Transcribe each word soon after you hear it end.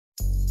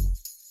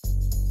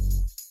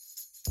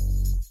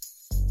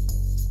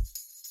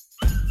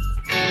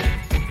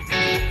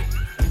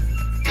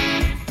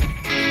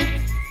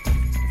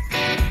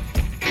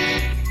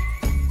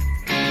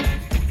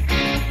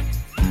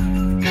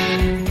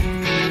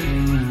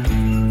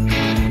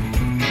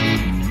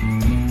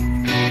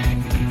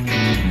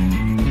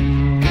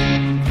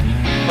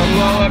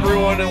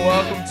everyone, and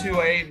welcome to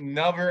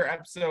another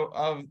episode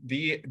of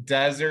the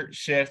Desert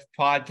Shift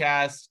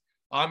podcast.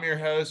 I'm your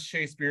host,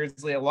 Chase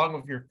Beardsley, along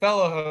with your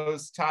fellow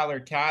host, Tyler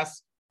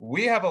Cass.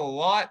 We have a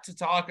lot to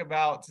talk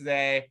about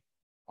today.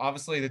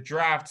 Obviously, the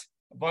draft,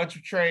 a bunch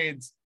of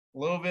trades, a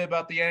little bit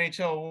about the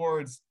NHL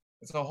awards.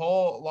 It's a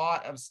whole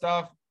lot of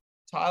stuff.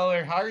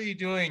 Tyler, how are you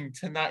doing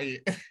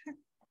tonight?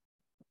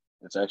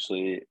 It's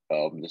actually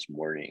this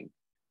morning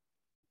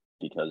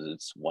because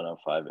it's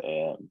 1:05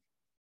 a.m.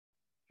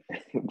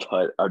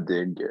 But I'm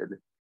doing good.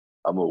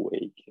 I'm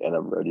awake and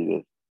I'm ready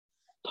to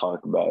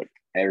talk about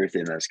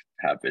everything that's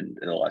happened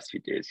in the last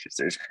few days because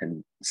there's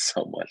been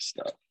so much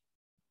stuff.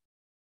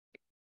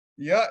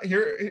 Yeah,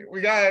 here we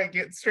gotta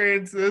get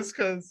straight into this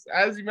because,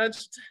 as you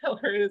mentioned, Tyler,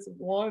 it's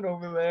 1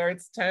 over there.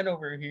 It's 10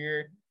 over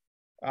here.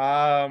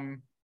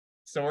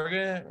 So we're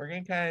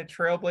gonna kind of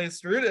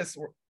trailblaze through this,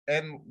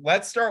 and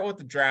let's start with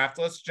the draft.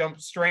 Let's jump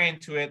straight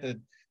into it.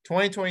 The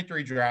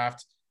 2023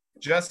 draft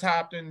just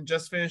happened,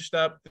 just finished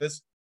up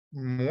this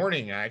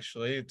morning.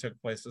 Actually, it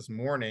took place this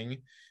morning,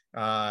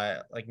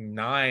 like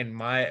 9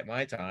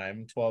 my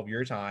time, 12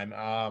 your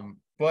time.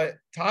 But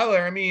Tyler,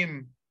 I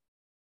mean,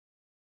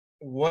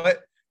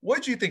 what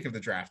did you think of the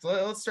draft?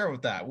 Let's start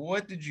with that.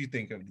 What did you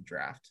think of the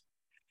draft?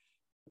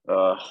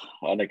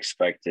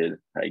 Unexpected,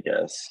 I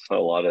guess. A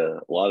lot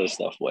of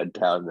stuff went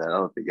down that I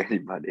don't think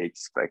anybody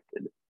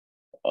expected.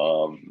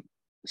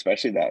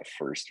 Especially that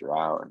first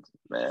round,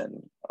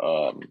 man.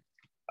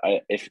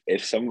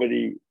 If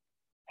somebody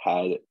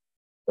had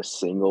a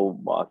single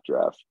mock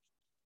draft,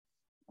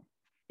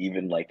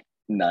 even like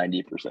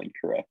 90%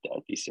 correct,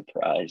 I'd be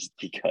surprised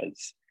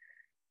because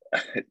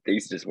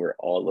things just were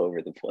all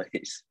over the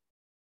place.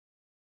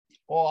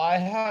 Well, I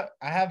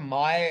have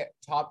my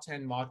top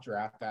 10 mock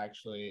draft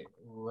actually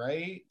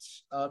right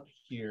up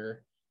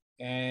here,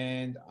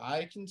 and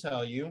I can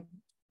tell you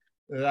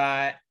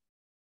that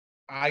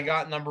I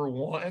got number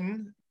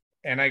 1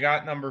 and I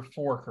got number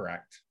 4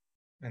 correct,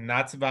 and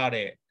that's about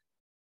it.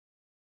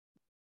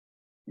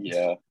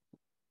 Yeah,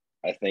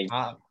 I think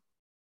Uh,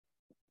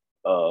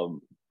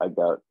 I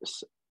got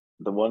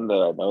the one that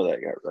I know that I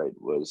got right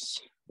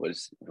was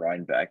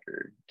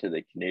Rhinebacker to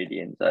the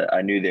Canadians.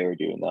 I knew they were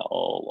doing that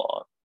all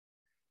along.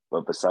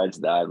 But besides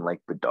that, and like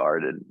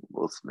Bedard and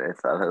Will Smith,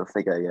 I don't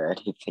think I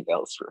got anything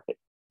else right.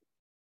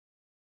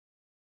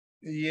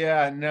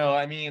 yeah, no,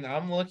 I mean,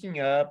 I'm looking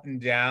up and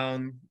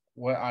down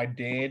what I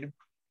did,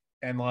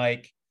 and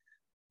like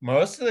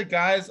most of the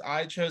guys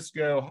I chose to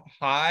go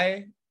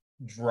high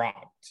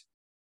dropped,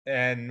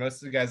 and most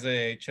of the guys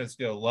I chose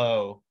to go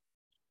low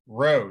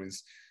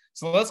rose.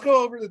 So let's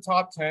go over the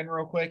top 10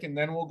 real quick, and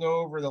then we'll go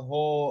over the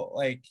whole,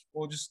 like,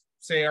 we'll just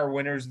say our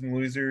winners and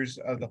losers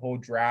of the whole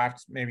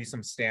draft, maybe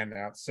some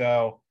standouts.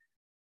 So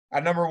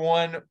at number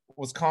 1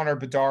 was Connor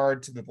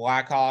Bedard to the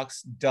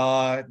Blackhawks.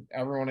 Duh,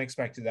 everyone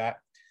expected that.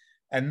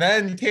 And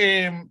then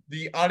came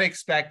the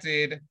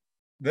unexpected.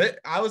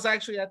 I was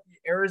actually at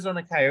the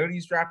Arizona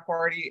Coyotes draft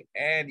party,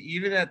 and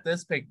even at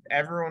this pick,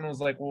 everyone was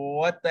like, well,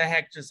 what the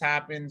heck just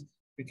happened?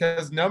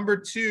 Because number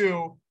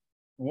 2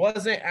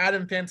 wasn't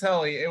Adam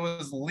Fantilli. It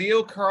was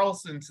Leo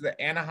Carlsson to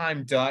the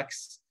Anaheim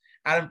Ducks.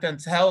 Adam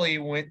Fantilli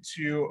went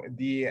to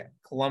the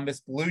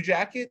Columbus Blue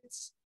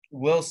Jackets.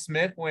 Will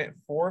Smith went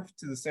 4th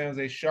to the San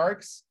Jose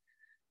Sharks.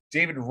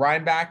 David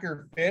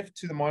Rhinebacker 5th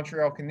to the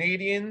Montreal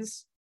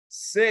Canadiens.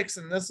 6th,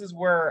 and this is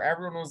where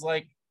everyone was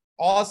like,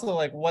 also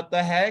like, what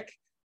the heck?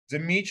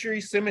 Dmitry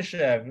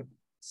Simashev,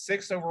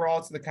 6th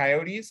overall to the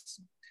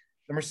Coyotes.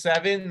 Number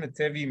 7,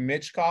 Matvei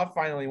Michkov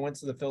finally went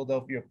to the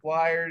Philadelphia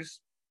Flyers.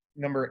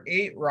 Number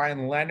 8,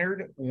 Ryan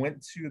Leonard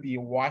went to the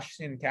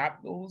Washington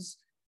Capitals.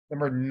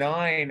 Number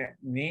 9,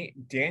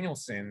 Nate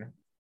Danielson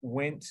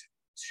went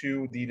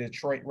to the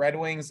Detroit Red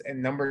Wings.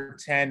 And number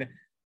 10,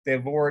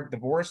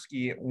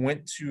 Dvorsky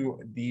went to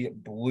the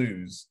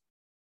Blues.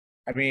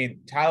 I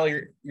mean,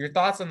 Tyler, your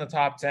thoughts on the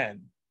top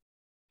 10?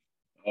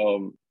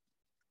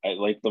 I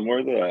like the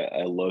more that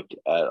I look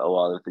at a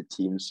lot of the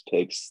team's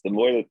picks, the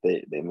more that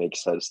they make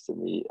sense to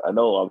me. I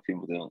know a lot of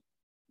people don't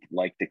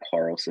like the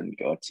Carlson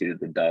go to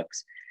the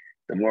Ducks.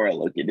 The more I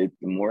look at it,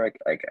 the more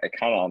I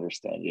kind of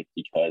understand it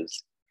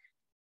because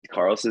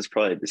Carlson is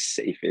probably the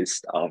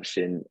safest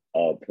option.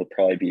 He'll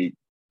probably be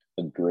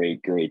a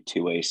great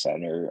two-way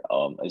center,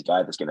 a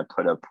guy that's going to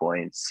put up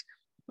points,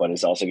 but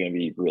is also going to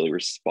be really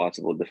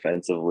responsible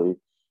defensively.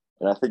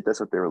 And I think that's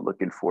what they were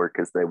looking for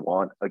because they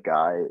want a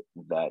guy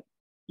that,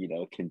 you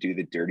know, can do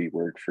the dirty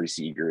work for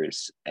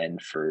Zegers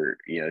and for,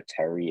 you know,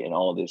 Terry and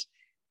all of these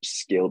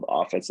skilled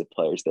offensive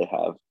players they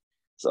have.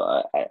 So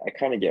I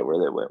kind of get where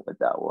they went with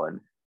that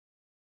one.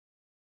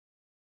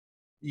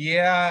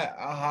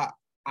 Yeah,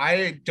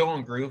 I don't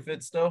agree with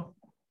it still.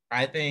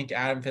 I think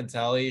Adam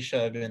Fantilli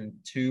should have been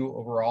 2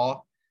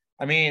 overall.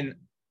 I mean,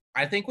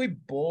 I think we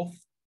both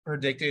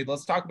predicted,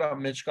 let's talk about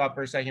Michkov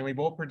for a second. We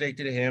both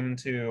predicted him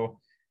to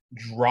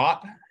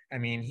drop. I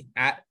mean,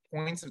 at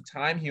points of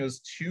time, he was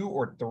 2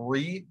 or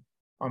 3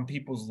 on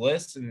people's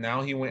lists, and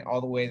now he went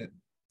all the way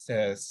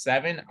to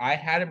 7. I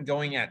had him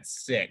going at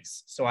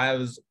 6. So I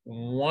was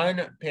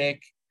 1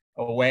 pick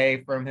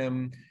away from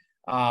him.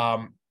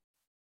 But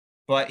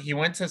but he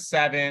went to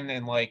 7,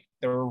 and like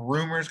there were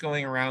rumors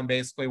going around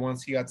basically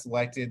once he got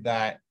selected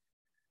that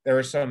there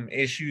were some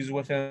issues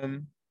with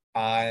him,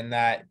 and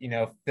that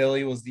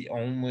Philly was the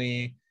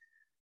only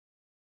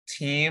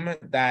team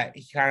that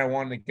he kind of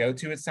wanted to go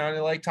to. It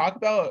sounded like. Talk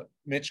about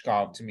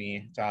Mitchkov to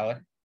me,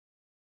 Tyler.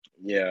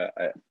 Yeah,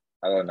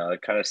 I don't know.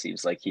 It kind of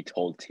seems like he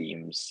told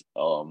teams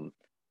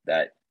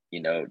that, he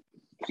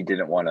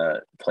didn't want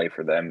to play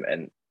for them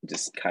and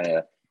just kind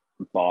of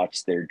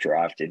botched their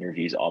draft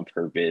interviews on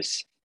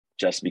purpose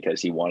just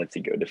because he wanted to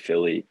go to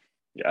Philly.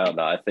 I don't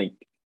know.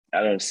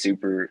 I don't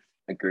super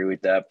agree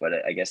with that, but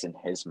I guess in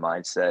his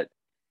mindset,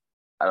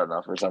 I don't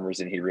know. For some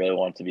reason, he really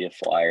wanted to be a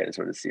Flyer. That's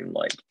what it seemed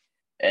like.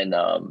 And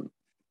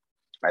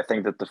I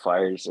think that the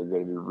Flyers are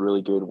going to be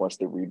really good once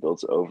the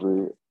rebuild's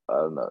over. I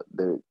don't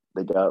know.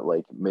 They got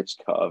like Mitch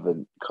Cov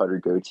and Cutter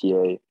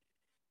Gauthier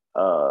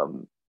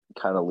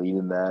kind of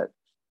leading that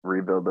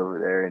rebuild over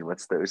there. And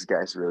once those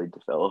guys really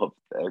develop,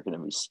 they're going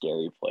to be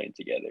scary playing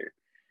together.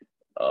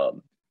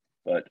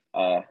 But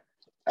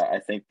I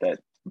think that,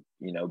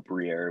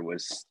 Briere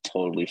was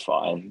totally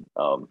fine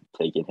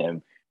taking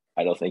him.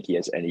 I don't think he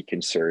has any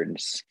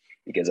concerns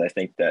because I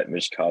think that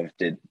Mishkov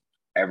did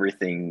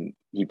everything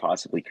he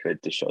possibly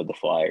could to show the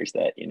Flyers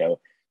that,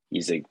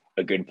 he's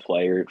a good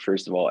player,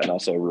 first of all, and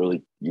also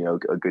really,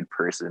 a good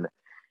person,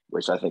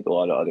 which I think a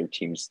lot of other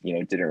teams,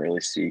 didn't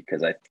really see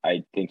because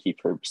I think he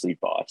purposely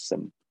bought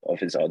some of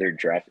his other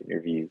draft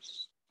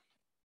interviews.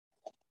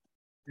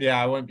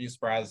 Yeah, I wouldn't be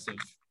surprised if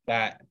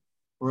that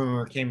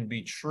rumor came to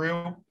be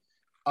true.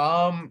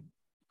 Um,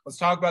 let's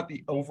talk about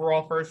the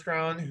overall first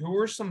round. Who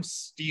were some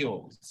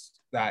steals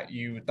that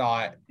you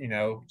thought,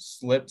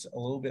 slipped a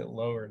little bit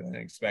lower than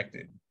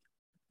expected?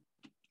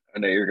 I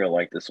know you're gonna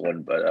like this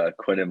one, but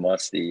Quentin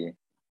Musty,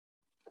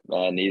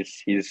 man,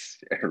 he's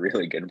a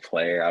really good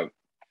player.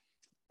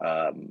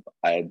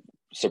 I'm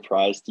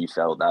surprised he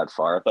fell that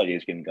far. I thought he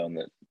was gonna go in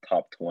the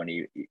top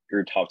 20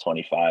 or top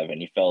 25,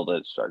 and he fell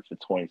to start to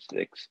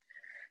 26.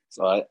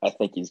 So I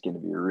think he's going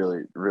to be a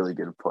really, really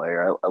good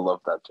player. I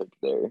love that pick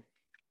there.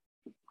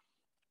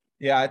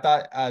 Yeah, I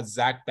thought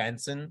Zach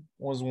Benson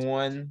was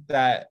one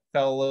that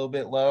fell a little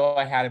bit low.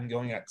 I had him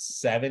going at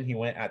 7. He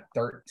went at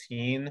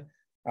 13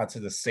 to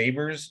the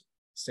Sabres.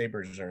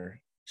 Sabres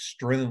are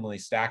extremely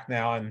stacked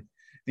now. And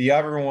the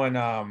other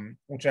one,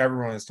 which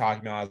everyone is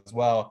talking about as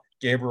well,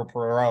 Gabriel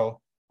Perreault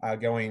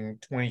going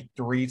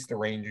 23 to the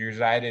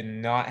Rangers. I did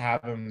not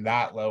have him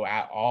that low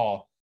at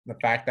all. The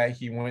fact that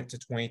he went to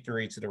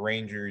 23 to the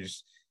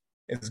Rangers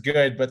is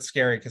good, but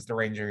scary because the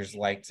Rangers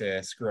like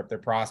to screw up their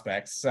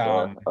prospects.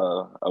 Yeah,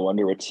 I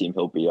wonder what team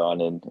he'll be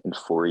on in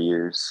 4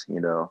 years.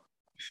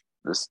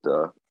 Just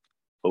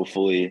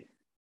hopefully,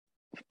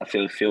 I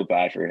feel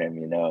bad for him.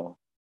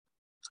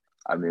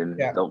 I mean,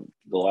 Yeah, the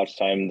last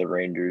time the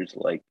Rangers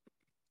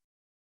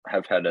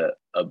have had a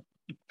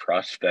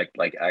prospect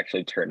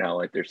actually turn out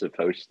like they're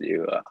supposed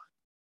to,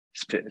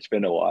 it's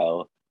been a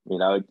while.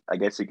 I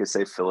guess you could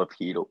say Philip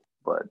Hedl,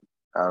 but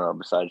I don't know.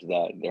 Besides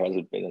that, there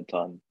hasn't been a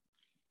ton.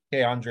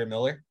 okay, Andre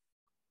Miller.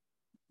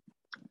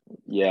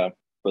 Yeah,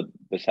 but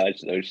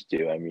besides those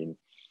two, I mean,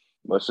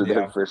 most of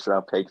their Yeah. first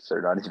round picks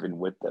are not even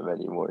with them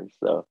anymore.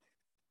 So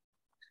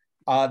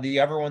The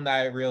other one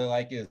that I really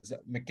like is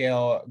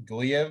Mikhail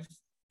Guliev,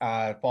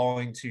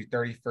 falling to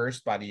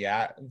 31st by the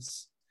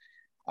Avs.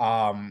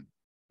 Um,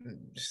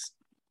 just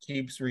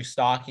keeps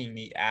restocking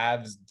the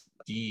Avs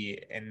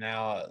D, and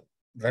now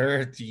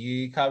their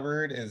D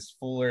covered is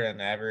fuller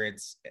than ever.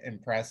 It's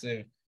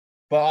impressive.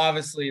 But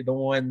obviously, the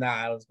one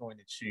that I was going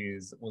to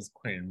choose was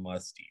Quinn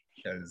Musty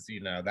because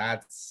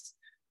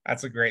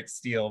that's a great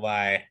steal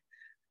by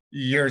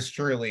yours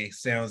truly,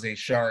 San Jose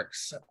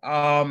Sharks.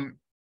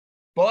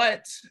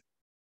 But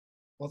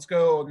let's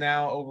go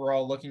now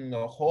overall, looking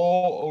the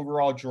whole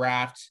overall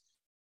draft.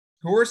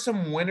 Who are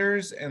some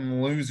winners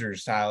and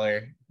losers,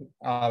 Tyler,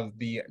 of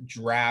the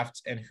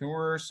draft, and who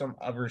are some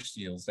other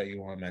steals that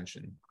you want to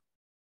mention?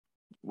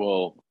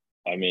 well,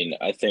 I mean,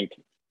 I think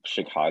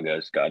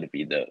Chicago's got to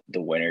be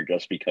the winner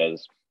just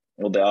because,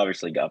 well, they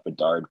obviously got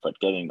Bedard, but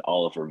getting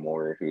Oliver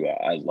Moore, who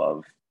I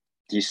love,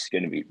 he's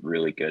going to be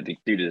really good. The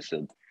dude is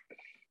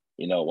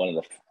one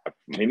of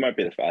he might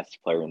be the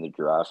fastest player in the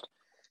draft.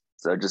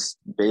 So just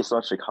based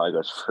on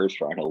Chicago's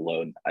first round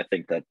alone, I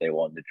think that they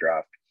won the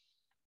draft.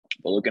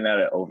 But looking at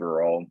it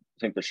overall, I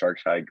think the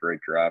Sharks had a great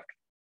draft.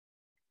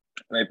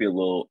 Might be a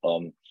little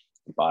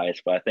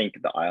biased, but I think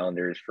the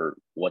Islanders, for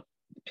what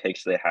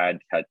picks they had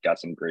got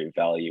some great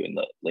value in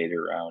the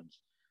later rounds.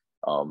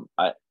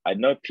 I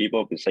know people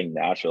have been saying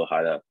Nashville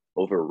had a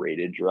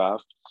overrated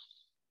draft,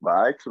 but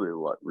I actually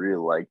really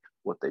liked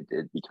what they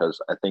did because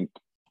I think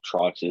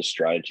Trotz's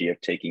strategy of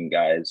taking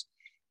guys,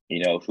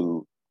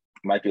 who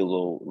might be a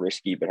little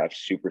risky but have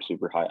super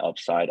super high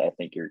upside. I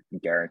think you're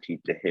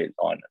guaranteed to hit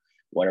on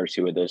one or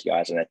two of those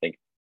guys, and I think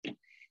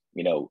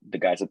the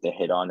guys that they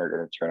hit on are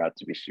going to turn out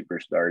to be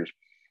superstars.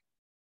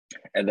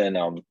 And then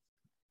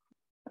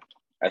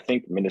I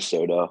think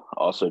Minnesota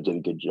also did a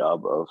good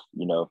job of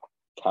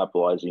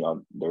capitalizing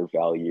on their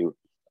value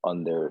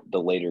on the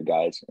later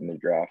guys in the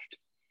draft.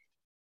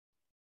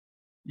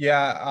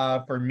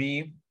 Yeah, for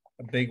me,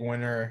 a big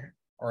winner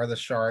are the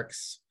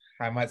Sharks.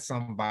 I might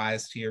sound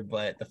biased here,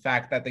 but the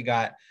fact that they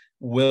got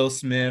Will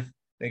Smith,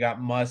 they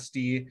got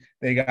Musty,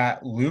 they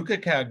got Luca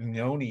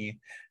Cagnoni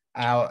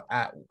out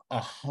at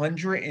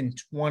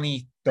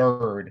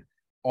 123rd,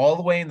 all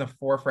the way in the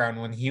fourth round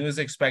when he was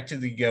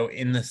expected to go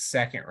in the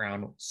second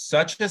round.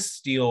 Such a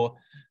steal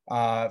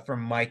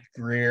from Mike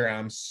Greer.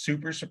 I'm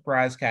super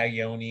surprised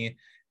Cagnoni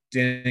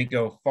didn't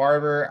go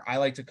farther. I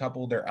liked a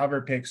couple of their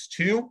other picks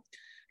too.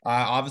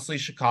 Obviously,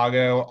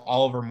 Chicago,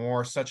 Oliver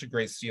Moore, such a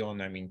great steal.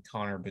 And I mean,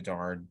 Connor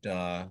Bedard.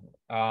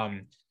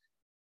 Um,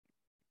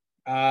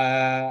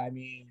 I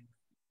mean,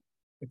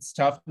 it's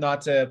tough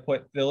not to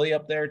put Philly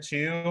up there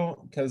too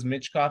because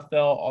Mitchkov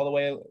fell all the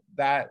way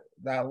that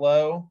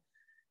low,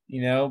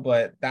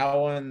 but that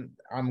one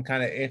I'm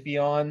kind of iffy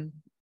on.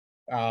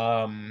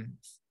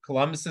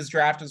 Columbus's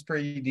draft was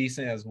pretty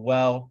decent as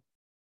well.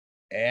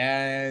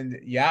 And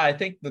yeah, I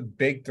think the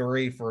big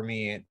three for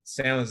me,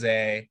 San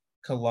Jose,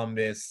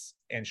 Columbus,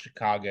 and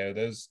Chicago,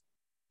 those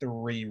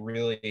three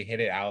really hit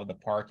it out of the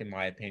park, in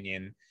my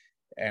opinion,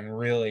 and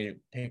really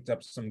picked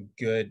up some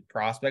good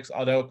prospects.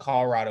 Although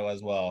Colorado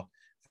as well,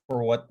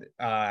 for what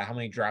how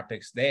many draft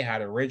picks they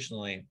had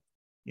originally,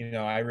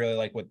 I really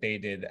like what they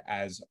did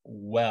as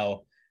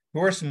well.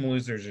 Who are some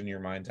losers in your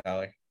mind,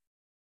 Tyler?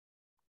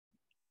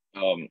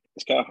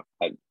 It's kind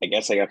of, I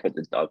guess I got to put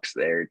the Ducks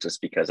there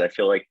just because I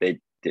feel like they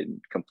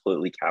didn't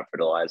completely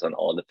capitalize on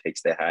all the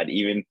picks they had,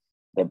 even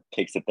the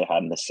picks that they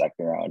had in the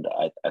second round.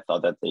 I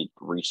thought that they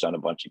reached on a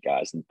bunch of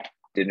guys and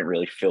didn't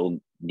really fill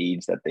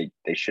needs that they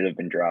should have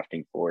been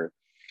drafting for.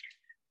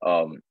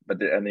 And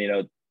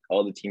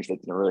all the teams that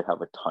didn't really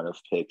have a ton of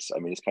picks. I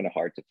mean, it's kind of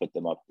hard to put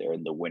them up there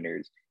in the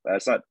winners, but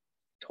that's not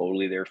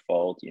totally their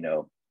fault.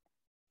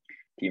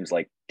 Teams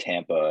like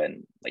Tampa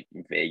and like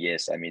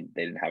Vegas. I mean,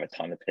 they didn't have a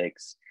ton of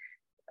picks.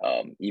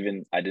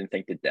 Even I didn't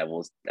think the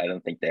Devils. I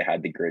don't think they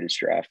had the greatest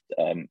draft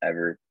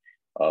ever.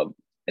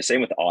 The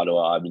same with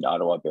Ottawa. I mean,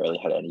 Ottawa barely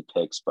had any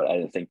picks, but I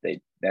didn't think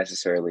they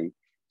necessarily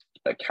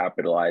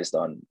capitalized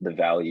on the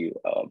value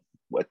of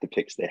what the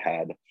picks they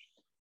had.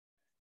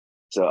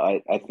 So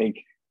I think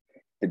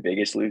the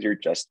biggest loser,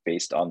 just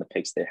based on the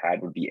picks they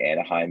had, would be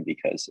Anaheim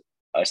because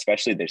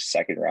especially their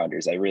second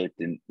rounders. I really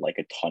didn't like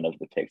a ton of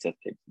the picks that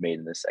they made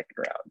in the second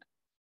round.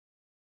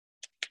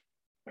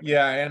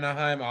 Yeah,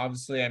 Anaheim,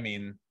 obviously, I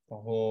mean, the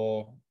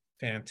whole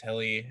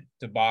Fantelli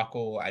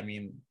debacle. I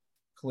mean,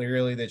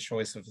 clearly the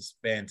choice of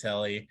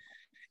Fantelli,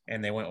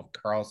 and they went with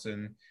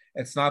Carlson.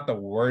 It's not the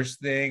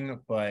worst thing,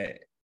 but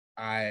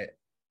I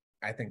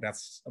I think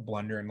that's a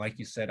blunder. And like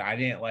you said, I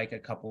didn't like a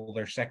couple of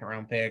their second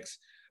round picks.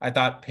 I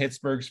thought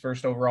Pittsburgh's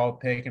first overall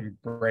pick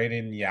and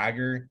Braden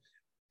Yager,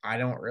 I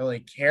don't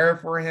really care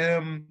for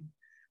him.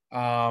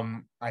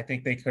 I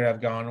think they could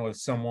have gone with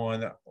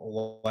someone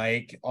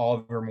like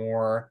Oliver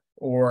Moore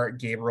or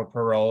Gabriel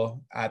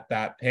Perreault at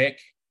that pick.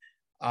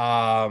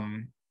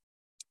 Um,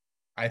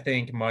 I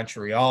think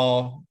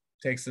Montreal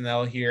takes an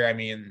L here. I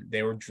mean,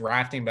 they were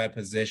drafting by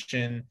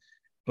position,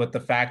 but the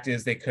fact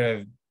is they could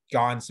have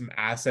gotten some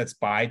assets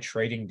by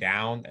trading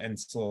down and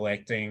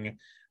selecting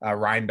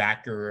Ryan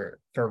Backer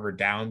further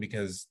down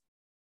because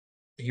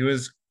he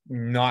was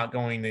not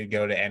going to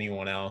go to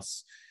anyone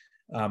else,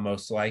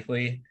 most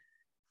likely.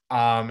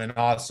 And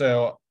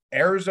also,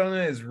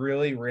 Arizona is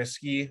really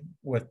risky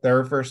with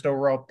their first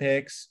overall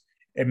picks.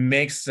 It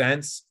makes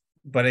sense,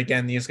 but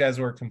again, these guys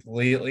were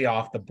completely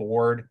off the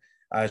board.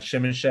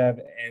 Shimashev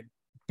and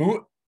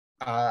Boot.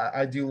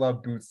 I do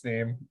love Boot's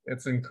name.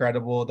 It's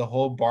incredible. The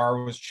whole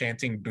bar was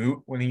chanting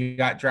Boot when he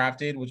got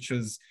drafted, which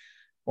was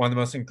one of the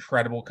most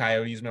incredible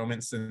Coyotes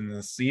moments in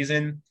the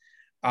season.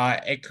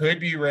 It could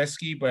be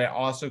risky, but it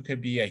also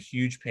could be a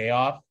huge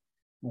payoff.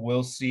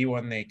 We'll see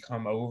when they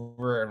come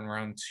over in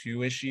around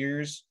 2-ish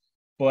years.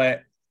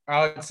 But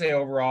I would say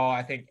overall,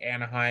 I think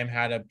Anaheim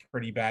had a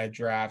pretty bad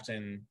draft,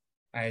 and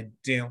I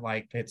didn't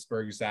like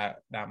Pittsburgh's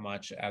that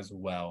much as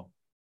well.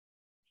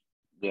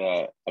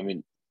 Yeah, I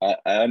mean, I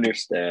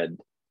understand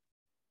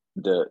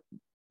the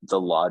the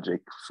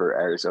logic for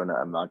Arizona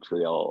and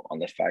Montreal on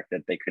the fact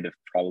that they could have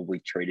probably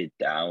traded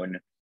down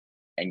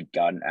and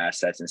gotten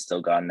assets and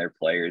still gotten their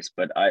players.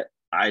 But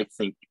I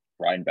think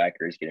Ryan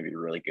Backer is going to be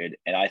really good,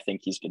 and I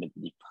think he's going to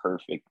be the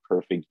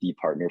perfect D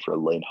partner for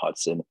Lane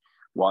Hudson.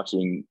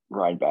 Watching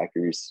Ryan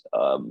Backer's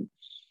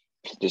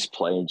just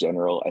play in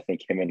general, I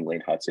think him and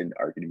Lane Hudson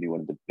are going to be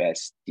one of the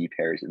best D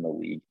pairs in the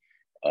league.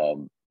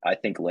 I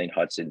think Lane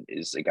Hudson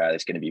is a guy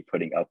that's going to be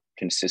putting up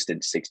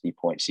consistent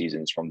 60-point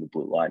seasons from the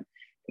blue line.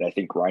 And I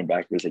think Ryan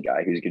Backer is a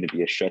guy who's going to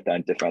be a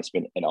shutdown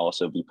defenseman and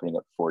also be putting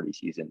up 40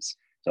 seasons.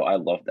 So I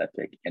love that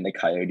pick. And the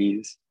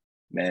Coyotes,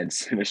 man,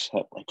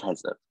 Simishet like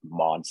has a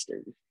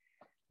monster.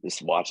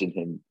 Just watching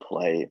him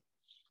play,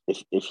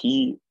 if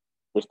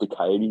the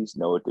Coyotes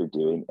know what they're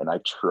doing, and I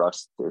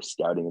trust their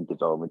scouting and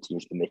development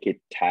teams, and they could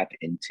tap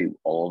into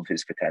all of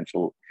his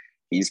potential,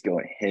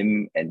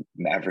 him and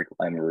Maverick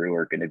Lamoureux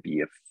are going to be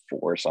a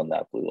force on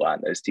that blue line.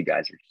 Those two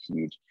guys are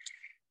huge,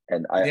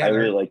 and I Yeah,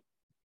 really like.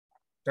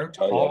 they're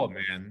Oh yeah, tall,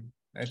 man.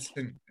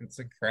 It's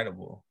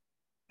incredible.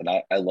 And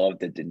I love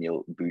the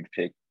Daniil Boot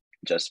pick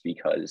just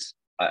because,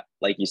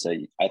 like you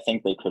said, I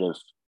think they could have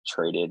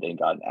traded and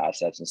gotten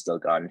assets and still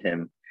gotten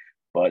him,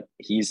 but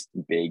he's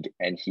big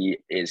and he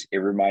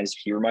reminds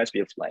me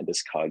of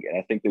Landeskog, and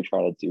I think they're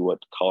trying to do what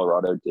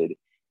Colorado did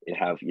and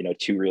have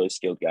two really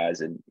skilled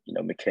guys, and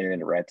McKinnon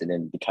and Renton,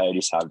 and the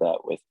Coyotes have that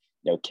with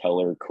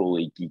Keller,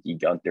 Cooley, Geeky,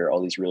 Gunther,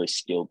 all these really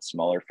skilled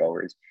smaller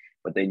forwards,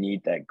 but they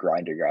need that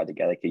grinder guy, the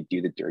guy that can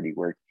do the dirty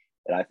work.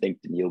 And I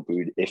think Daniil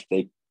Boot, if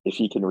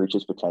he can reach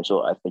his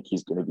potential, I think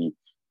he's going to be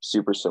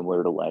super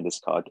similar to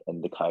Landeskog,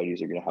 and the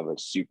Coyotes are going to have a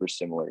super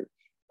similar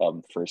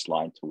first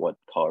line to what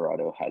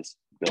Colorado has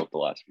built the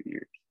last few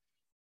years.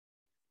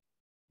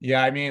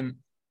 Yeah, I mean,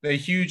 the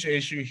huge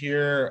issue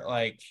here,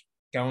 like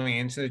going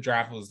into the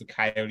draft, was the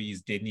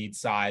Coyotes did need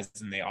size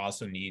and they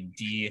also need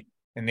D,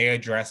 and they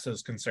addressed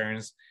those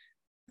concerns.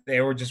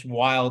 They were just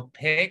wild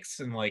picks,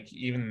 and like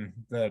even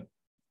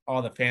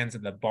all the fans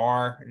at the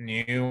bar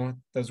knew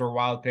those were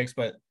wild picks,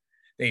 but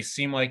they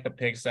seem like the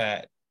picks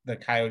that the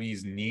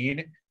Coyotes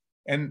need.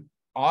 And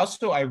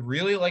also, I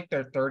really like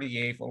their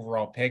 38th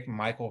overall pick,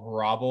 Michael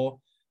Hrabal.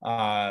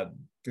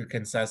 The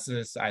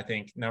consensus, I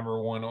think,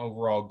 number one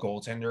overall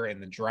goaltender in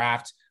the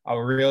draft. I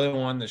really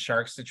want the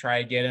Sharks to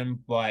try to get him,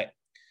 but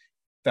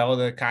fell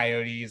to the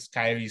Coyotes.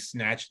 Coyotes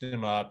snatched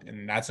him up,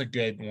 and that's a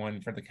good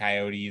one for the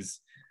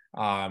Coyotes.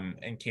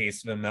 In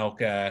case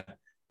Vejmelka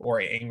or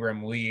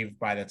Ingram leave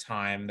by the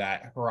time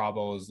that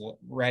Hrabal is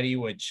ready,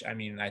 which, I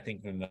mean, I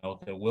think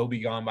Vejmelka will be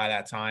gone by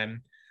that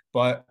time.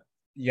 But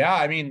yeah,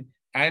 I mean,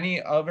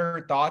 any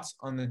other thoughts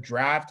on the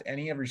draft?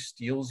 Any other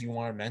steals you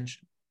want to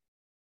mention?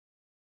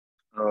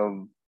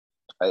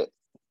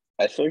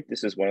 I I feel like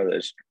this is one of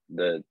those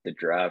the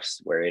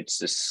drafts where it's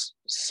just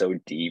so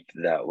deep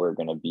that we're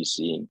gonna be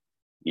seeing,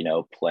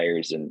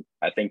 players, and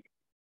I think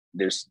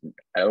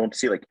I don't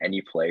see like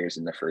any players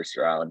in the first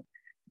round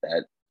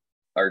that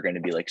are going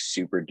to be like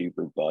super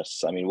duper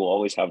busts. I mean, we'll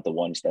always have the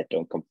ones that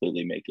don't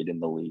completely make it in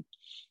the league,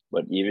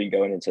 but even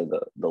going into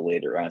the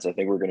later rounds, I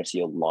think we're going to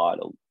see a lot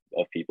of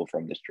people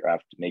from this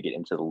draft make it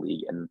into the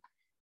league, and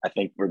I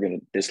think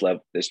this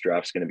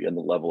draft's going to be on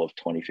the level of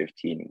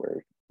 2015,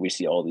 where we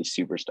see all these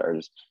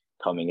superstars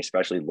coming,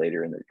 especially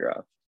later in the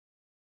draft.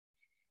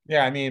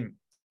 Yeah, I mean,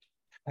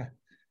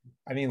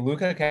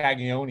 Luca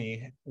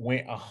Caglioni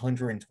went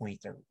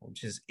 123rd,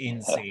 which is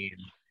insane.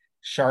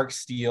 Shark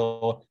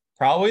steal,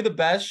 probably the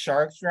best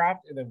Sharks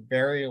draft in a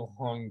very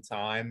long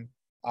time.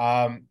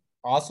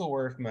 Also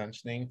worth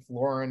mentioning,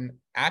 Florin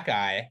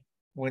Akai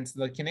went to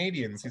the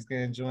Canadians. He's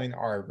going to join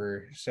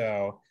Arbor,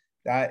 so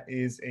that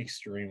is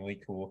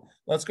extremely cool.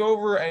 Let's go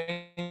over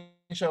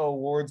NHL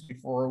awards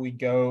before we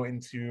go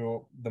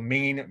into the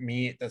main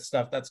meat, the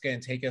stuff that's going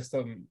to take us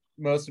the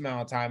most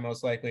amount of time,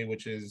 most likely,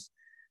 which is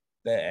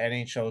the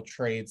NHL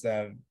trades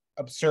that have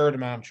absurd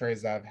amount of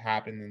trades that have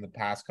happened in the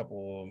past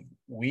couple of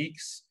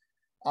weeks.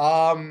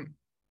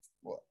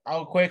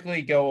 I'll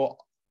quickly go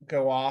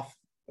off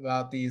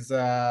about these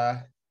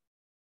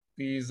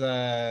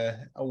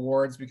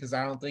awards because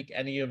I don't think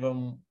any of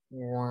them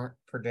weren't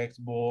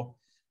predictable.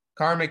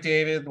 Connor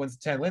McDavid wins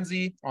the 10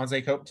 Lindsay.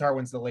 Anze Kopitar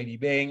wins the Lady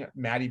Bing.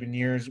 Matty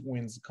Beniers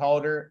wins the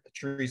Calder.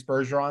 Patrice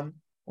Bergeron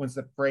wins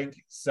the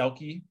Frank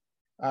Selke.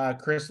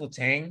 Chris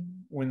Letang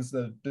wins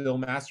the Bill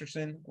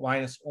Masterson.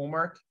 Linus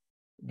Ulmark,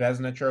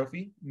 Vezina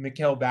Trophy.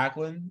 Mikhail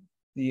Backlund,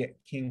 the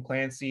King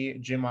Clancy.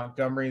 Jim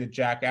Montgomery, the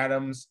Jack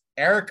Adams.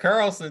 Eric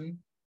Carlson,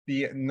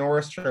 the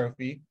Norris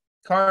Trophy.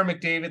 Connor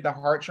McDavid, the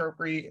Hart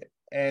Trophy.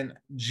 And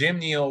Jim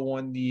Neal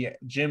won the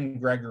Jim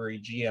Gregory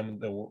GM of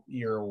the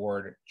Year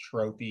Award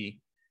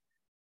trophy.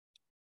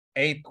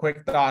 8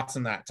 quick thoughts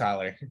on that,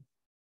 Tyler.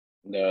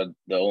 The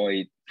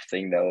only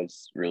thing that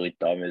was really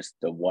dumb is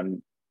the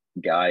one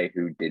guy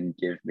who didn't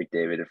give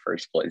McDavid a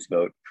first place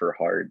vote for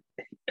Hart.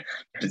 I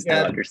just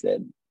don't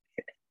understand.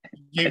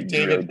 Give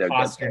David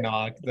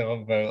Pastrnak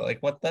the vote. Like,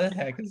 what the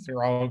heck is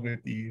wrong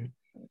with you?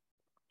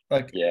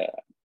 Like, yeah,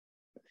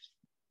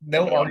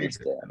 no argument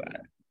for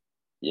that.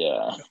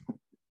 Yeah,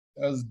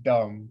 that was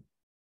dumb.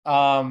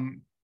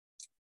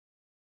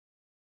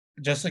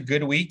 Just a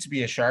good week to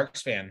be a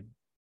Sharks fan.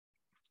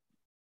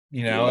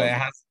 It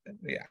has.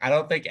 I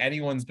don't think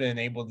anyone's been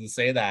able to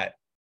say that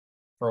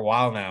for a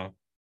while now.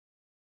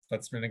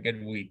 That's been a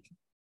good week.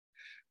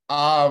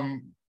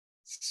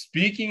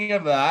 Speaking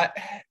of that,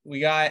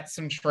 we got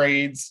some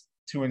trades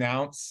to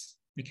announce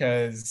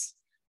because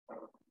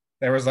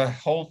there was a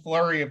whole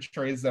flurry of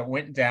trades that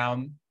went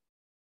down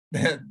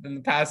in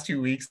the past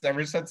 2 weeks,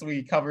 ever since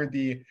we covered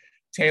the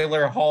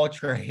Taylor Hall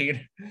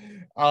trade.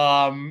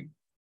 Let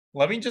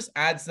me just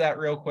add to that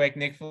real quick.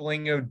 Nick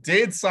Foligno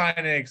did sign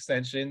an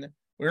extension.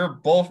 We were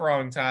both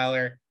wrong,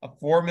 Tyler. A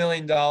 $4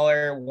 million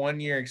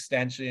 1-year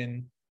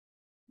extension.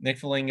 Nick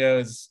Foligno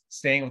is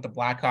staying with the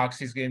Blackhawks.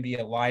 He's going to be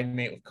a line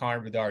mate with Connor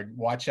Bedard.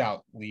 Watch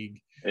out,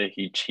 league.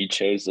 He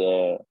chose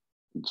to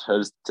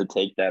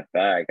take that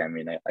back. I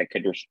mean, I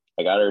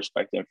gotta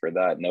respect him for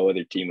that. No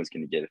other team was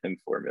going to give him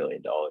 $4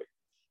 million.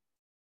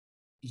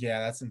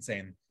 Yeah, that's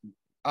insane.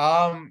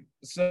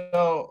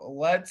 So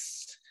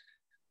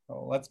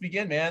let's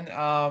begin,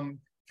 man.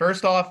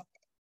 First off,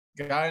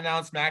 got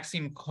announced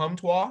Maxime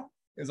Comtois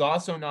is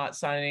also not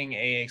signing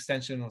a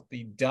extension with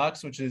the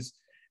Ducks, which is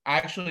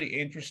actually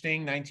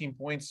interesting. 19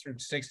 points through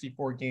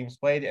 64 games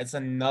played. It's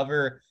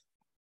another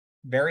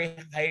very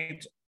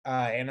hyped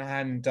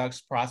Anaheim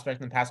Ducks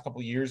prospect in the past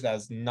couple of years that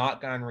has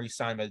not gotten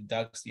re-signed by the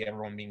Ducks. The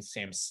other one being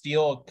Sam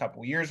Steele a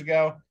couple of years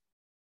ago.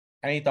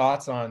 Any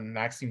thoughts on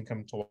Maxime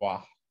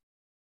Comtois?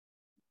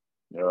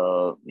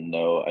 No,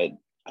 I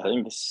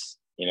think this,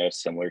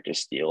 similar to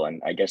Steele,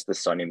 and I guess the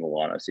Sonny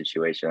Milano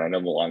situation. I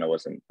know Milano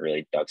wasn't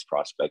really Ducks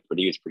prospect, but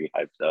he was pretty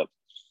hyped up.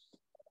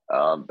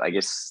 I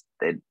guess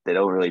they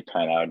don't really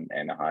pan out in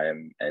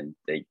Anaheim, and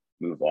they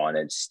move on.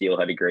 And Steele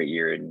had a great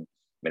year in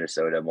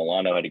Minnesota.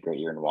 Milano had a great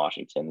year in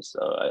Washington,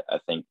 so I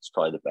think it's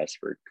probably the best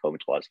for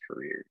Comtois'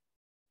 career.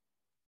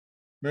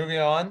 Moving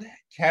on,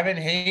 Kevin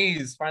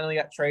Hayes finally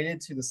got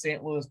traded to the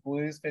St. Louis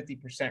Blues,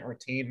 50%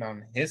 retained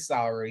on his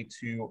salary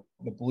to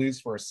the Blues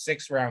for a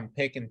 6th-round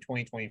pick in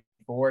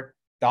 2024.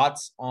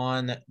 Thoughts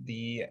on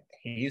the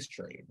Hayes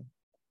trade?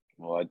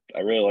 Well,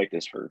 I really like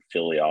this for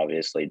Philly,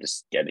 obviously,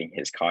 just getting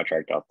his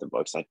contract off the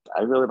books.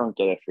 I really don't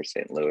get it for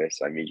St. Louis.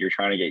 I mean, you're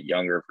trying to get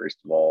younger, first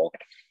of all.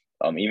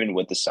 Even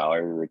with the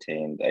salary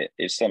retained,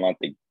 it's still not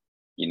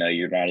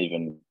you're not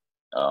even,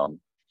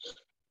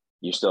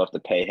 you still have to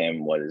pay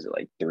him, what is it,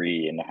 like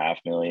 3.5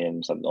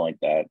 million, something like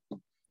that.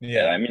 And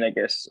Yeah. I mean, I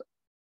guess,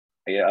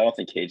 yeah, I don't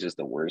think Cage is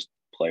the worst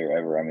player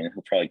ever. I mean,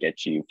 he'll probably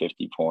get you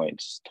 50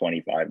 points,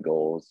 25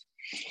 goals,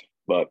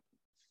 but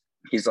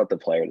he's not the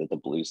player that the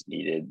Blues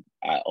needed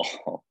at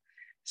all.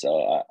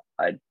 So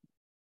I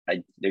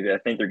think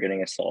they're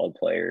getting a solid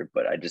player,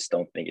 but I just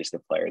don't think it's the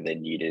player they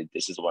needed.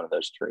 This is one of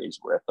those trades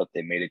where I thought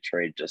they made a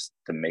trade just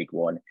to make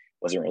one. It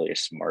wasn't really a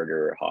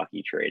smarter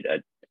hockey trade.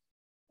 I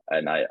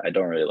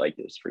don't really like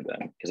this for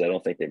them because I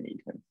don't think they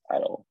need him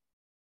at all.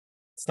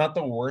 It's not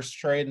the worst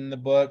trade in the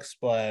books,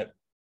 but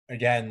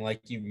again, like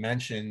you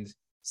mentioned,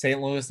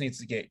 St. Louis needs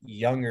to get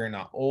younger,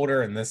 not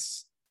older, and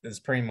this is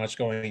pretty much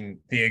going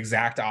the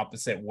exact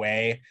opposite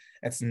way.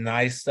 It's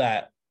nice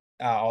that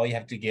all you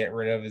have to get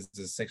rid of is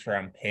the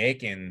 6th-round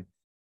pick, and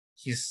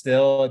he's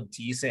still a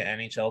decent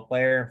NHL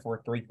player.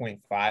 For 3.5,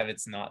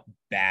 it's not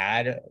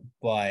bad,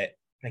 but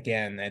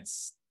again,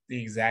 it's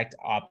the exact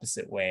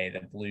opposite way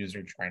the Blues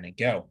are trying to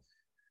go.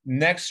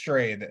 Next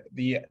trade,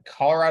 the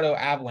Colorado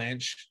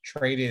Avalanche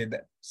traded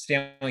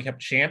Stanley Cup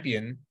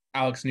champion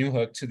Alex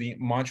Newhook to the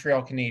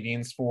Montreal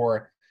Canadiens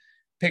for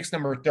picks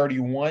number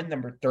 31,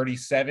 number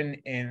 37,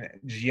 and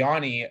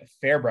Gianni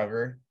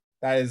Fairbrother.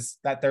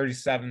 That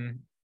 37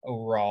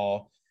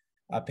 overall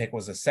pick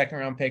was a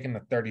 2nd-round pick, and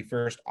the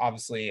 31st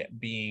obviously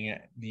being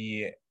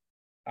the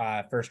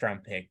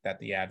 1st-round pick that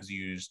the Avs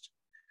used.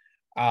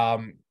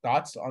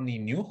 Thoughts on the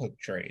Newhook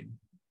trade?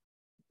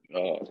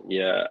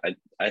 Yeah,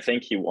 I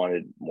think he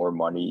wanted more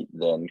money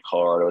than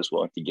Colorado was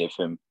willing to give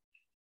him,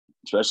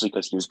 especially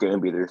because he was going to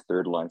be their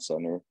 3rd-line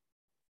center.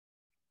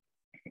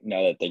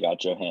 Now that they got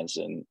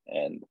Johansson,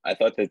 and I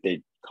thought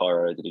that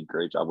Colorado did a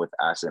great job with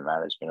asset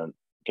management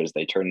because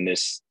they turned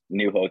this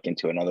Newhook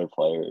into another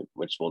player,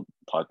 which we'll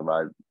talk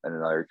about in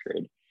another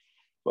trade.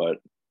 But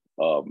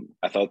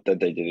I thought that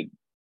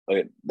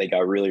they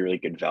got really, really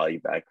good value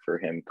back for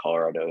him,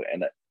 Colorado,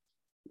 and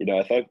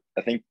I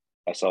think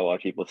I saw a lot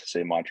of people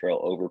say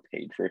Montreal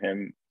overpaid for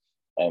him.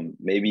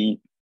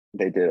 Maybe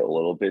they did a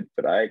little bit,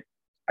 but I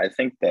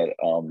think that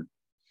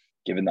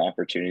given the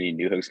opportunity,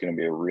 Newhook's going to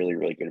be a really,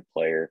 really good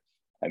player.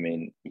 I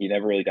mean, he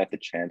never really got the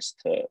chance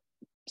to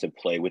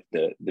play with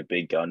the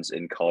big guns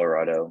in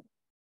Colorado.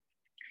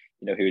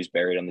 He was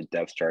buried on the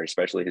depth chart,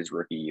 especially his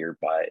rookie year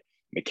by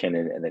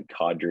McKinnon and then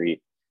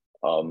Kadri.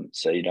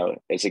 So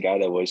it's a guy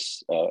that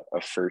was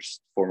a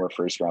former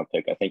 1st-round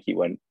pick. I think he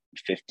went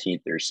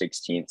 15th or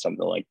 16th,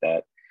 something like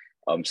that.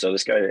 So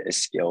this guy is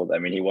skilled. I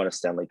mean, he won a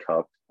Stanley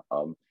Cup.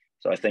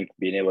 So I think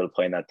being able to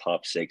play in that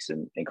top 6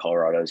 in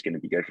Colorado is going to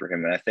be good for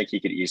him. And I think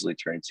he could easily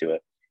turn into a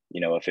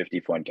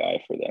 50-point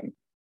guy for them.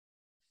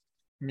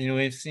 I mean,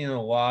 we've seen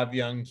a lot of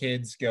young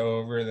kids go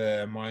over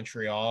to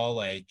Montreal,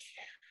 like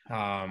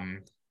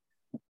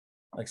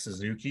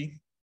Suzuki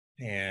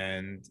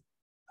and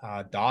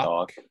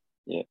Doc.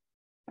 Yeah.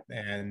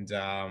 And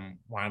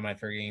why am I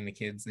forgetting the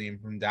kid's name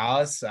from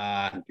Dallas?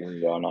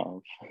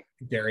 Garyanov.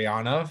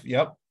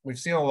 Yep. We've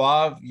seen a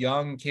lot of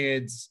young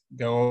kids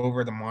go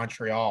over to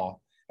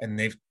Montreal and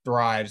they've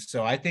thrived.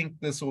 So I think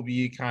this will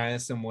be kind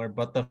of similar.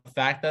 But the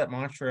fact that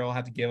Montreal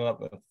had to give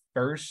up a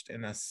 1st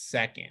and a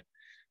 2nd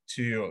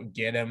to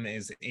get him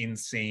is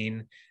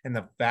insane. And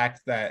the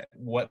fact that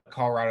what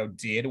Colorado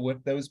did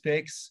with those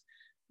picks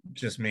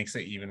just makes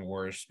it even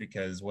worse,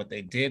 because what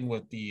they did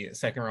with the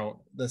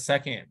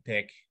 2nd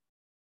pick,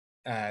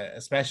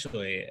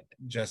 especially,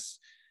 just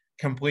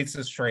completes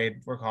this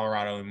trade for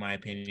Colorado, in my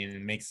opinion,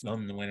 and makes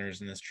them the winners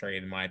in this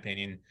trade, in my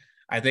opinion.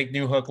 I think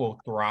Newhook will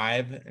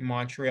thrive in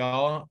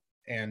Montreal,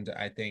 and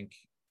I think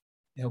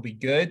he'll be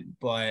good,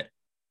 but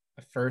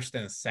a 1st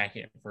and a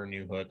 2nd for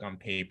Newhook on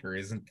paper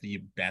isn't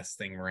the best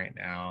thing right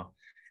now,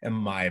 in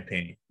my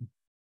opinion.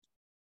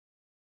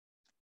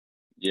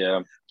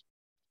 Yeah.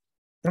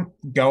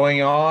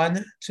 Going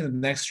on to the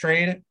next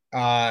trade,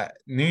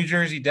 New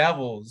Jersey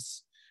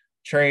Devils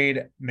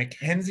trade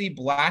Mackenzie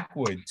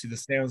Blackwood to the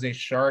San Jose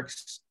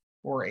Sharks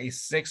for a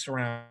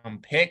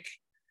 6th-round pick.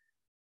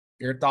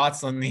 Your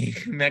thoughts on the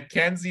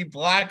Mackenzie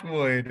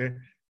Blackwood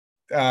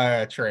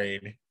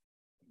trade?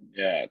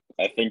 Yeah,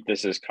 I think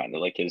this is kind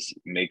of like his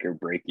make or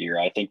break year.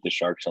 I think the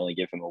Sharks only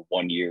give him a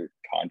 1 year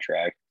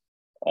contract,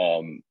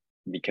 um,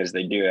 because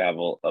they do have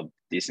a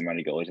decent amount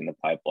of goalies in the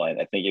pipeline.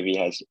 I think if he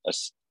has a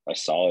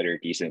solid or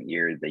decent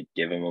year, they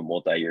give him a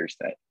multi-year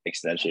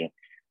extension.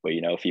 But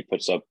if he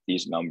puts up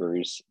these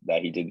numbers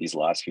that he did these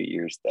last few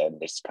years, then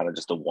it's kind of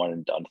just a one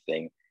and done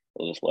thing.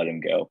 They'll just let him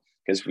go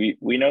because we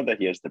know that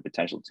he has the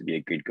potential to be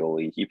a good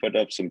goalie. He put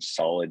up some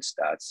solid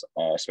stats,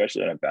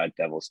 especially on a bad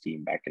Devils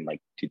team back in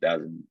like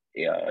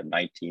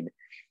 2019.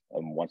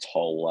 Once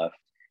Hall left,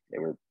 they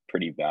were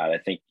pretty bad. I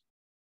think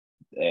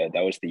that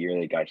was the year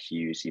they got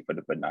Hughes. He put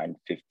up a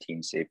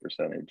 915 save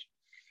percentage,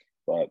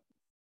 but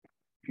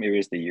maybe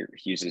it's the year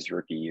Hughes'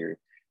 rookie year.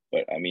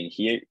 But I mean,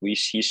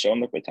 he's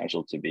shown the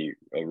potential to be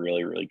a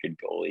really, really good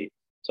goalie.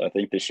 So I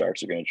think the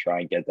Sharks are going to try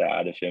and get that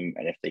out of him.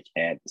 And if they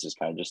can't, this is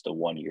kind of just a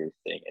 1 year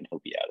thing and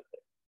he'll be out of it.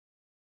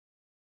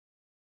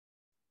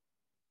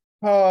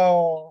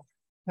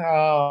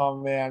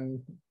 Oh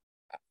man.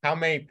 How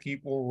many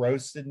people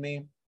roasted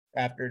me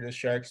after the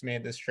Sharks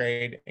made this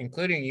trade,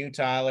 including you,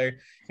 Tyler,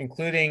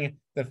 including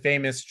the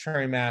famous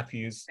Troy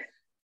Matthews.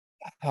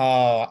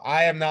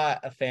 I am not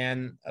a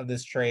fan of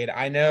this trade.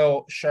 I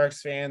know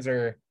Sharks fans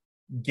are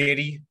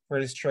giddy for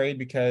this trade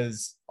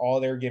because all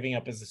they're giving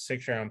up is a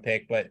 6th-round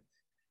pick, but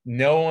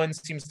no one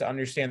seems to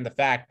understand the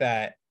fact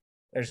that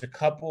there's a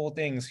couple of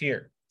things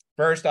here.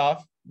 First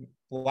off,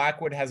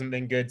 Blackwood hasn't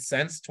been good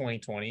since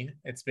 2020.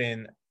 It's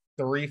been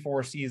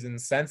 3-4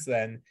 seasons since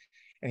then,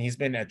 and he's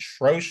been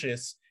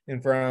atrocious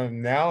in front of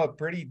now a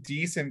pretty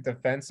decent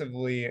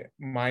defensively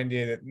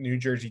minded New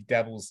Jersey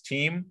Devils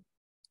team.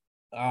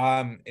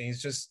 And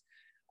he's just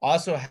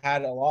also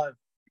had a lot of,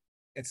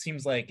 it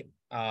seems like,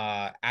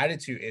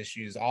 attitude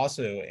issues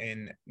also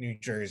in New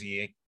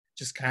Jersey. It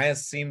just kind of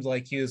seems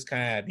like he was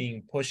kind of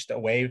being pushed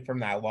away from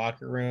that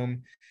locker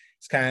room.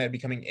 He's kind of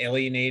becoming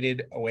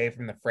alienated away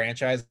from the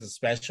franchise,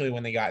 especially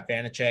when they got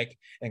Vanacek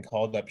and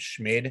called up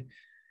Schmid.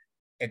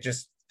 It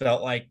just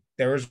felt like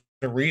there was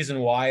a reason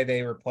why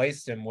they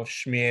replaced him with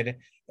Schmid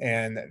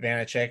and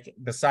Vanacek,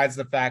 besides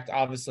the fact,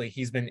 obviously,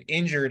 he's been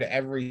injured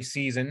every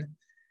season.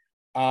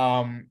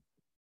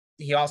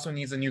 He also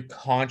needs a new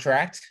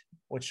contract,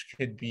 which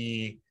could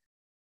be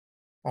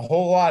a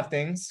whole lot of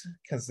things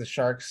because the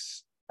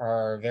Sharks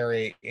are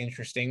very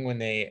interesting when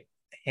they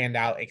hand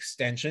out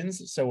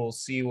extensions. So we'll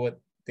see what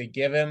they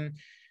give him.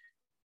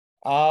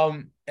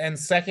 And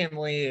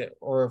secondly,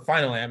 or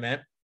finally,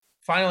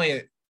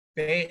 finally,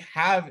 they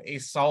have a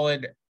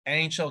solid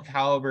NHL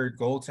caliber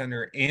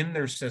goaltender in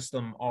their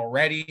system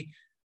already,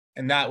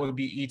 and that would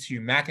be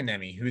Eetu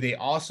Makiniemi, who they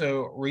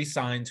also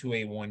re-signed to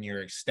a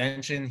 1-year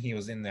extension. He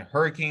was in the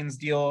Hurricanes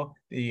deal,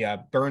 the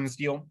Burns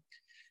deal.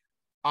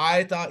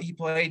 I thought he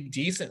played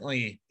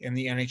decently in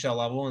the NHL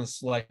level in a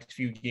select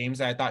few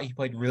games. I thought he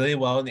played really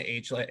well in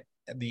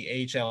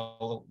the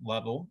AHL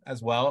level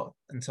as well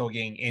until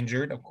getting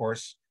injured. Of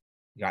course,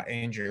 he got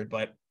injured,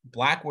 but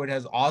Blackwood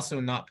has also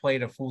not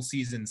played a full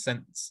season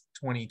since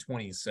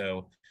 2020.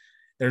 So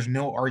there's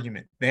no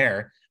argument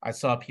there. I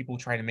saw people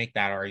trying to make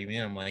that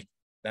argument. I'm like,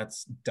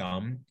 that's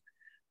dumb.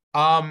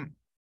 And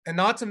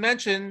not to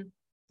mention,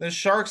 the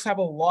Sharks have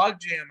a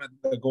logjam at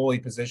the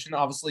goalie position.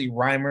 Obviously,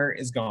 Reimer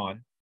is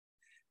gone,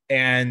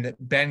 and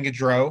Ben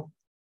Gaudreau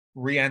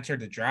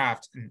re-entered the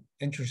draft, and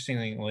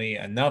interestingly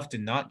enough,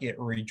 did not get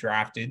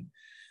redrafted.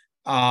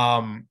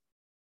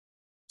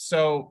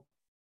 So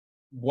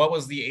what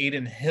was the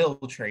Aiden Hill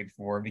trade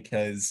for?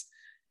 Because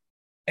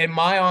in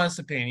my honest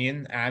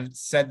opinion, I've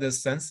said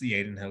this since the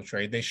Aiden Hill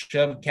trade, they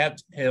should have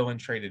kept Hill and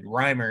traded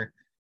Reimer,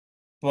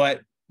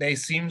 but they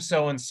seem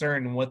so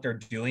uncertain in what they're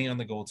doing on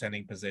the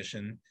goaltending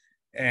position.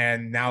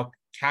 And now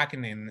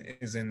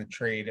Kakinen is in the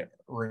trade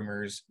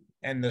rumors,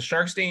 and the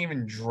Sharks didn't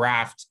even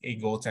draft a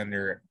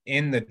goaltender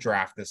in the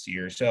draft this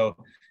year. So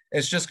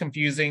it's just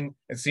confusing.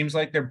 It seems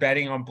like they're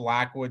betting on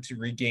Blackwood to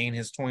regain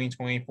his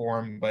 2020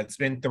 form, but it's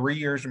been 3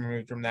 years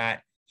removed from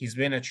that. He's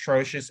been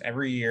atrocious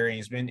every year, and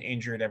he's been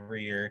injured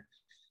every year.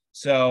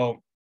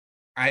 So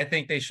I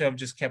think they should have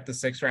just kept the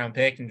 6th-round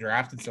pick and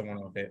drafted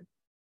someone with it.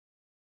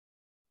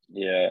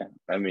 Yeah,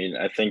 I mean,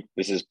 I think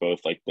this is both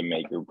like the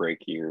make or break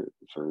year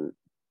for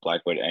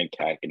Blackwood and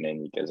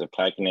Kakinen, because if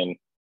Kakinen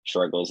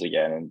struggles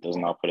again and does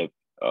not put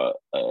a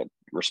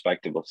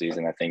respectable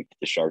season, I think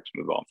the Sharks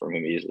move on from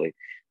him easily.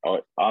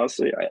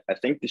 Honestly, I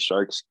think the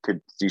Sharks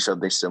could do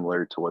something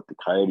similar to what the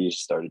Coyotes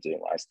started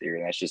doing last year,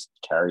 and that's just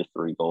carry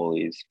 3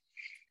 goalies.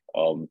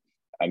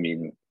 I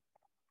mean,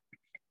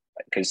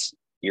 because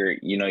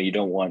you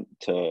don't want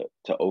to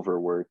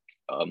overwork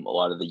a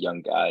lot of the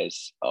young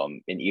guys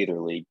in either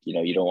league.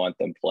 You don't want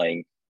them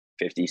playing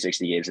 50,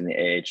 60 games in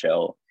the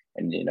AHL,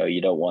 and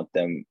you don't want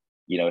them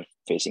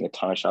facing a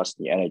ton of shots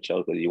in the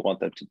NHL, because you want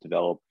them to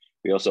develop.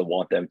 We also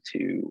want them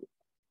to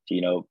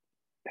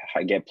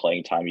get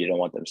playing time. You don't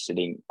want them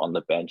sitting on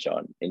the bench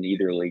in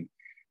either league.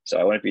 So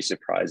I wouldn't be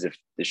surprised if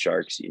the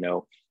Sharks,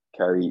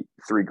 carry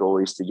 3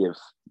 goalies to give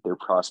their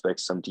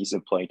prospects some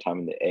decent playing time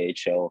in the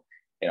AHL,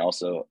 and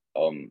also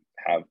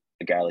have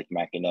a guy like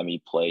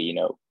McAnemy play,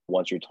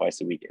 once or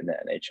twice a week in the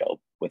NHL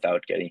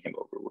without getting him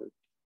overworked.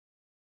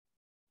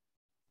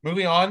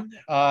 Moving on,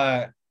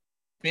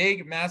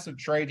 big, massive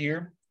trade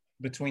here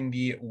between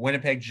the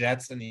Winnipeg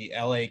Jets and the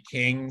LA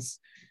Kings.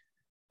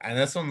 And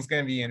this one's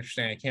going to be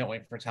interesting. I can't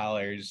wait for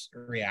Tyler's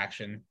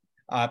reaction.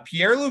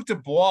 Pierre-Luc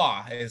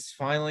Dubois is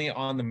finally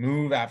on the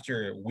move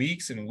after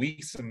weeks and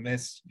weeks of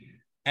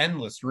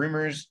endless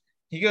rumors.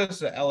 He goes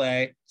to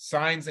LA,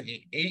 signs an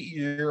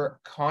 8-year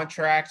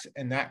contract,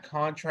 and that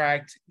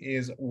contract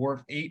is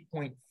worth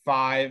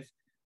 $8.5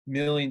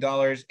 million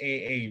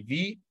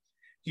AAV.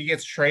 He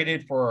gets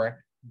traded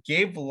for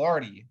Gabe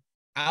Vilardi,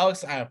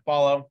 Alex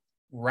Iafallo,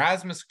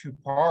 Rasmus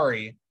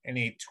Kupari, and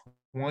a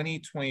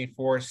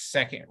 2024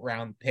 second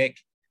round pick.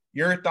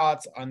 Your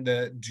thoughts on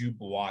the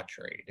Dubois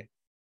trade?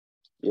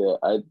 Yeah,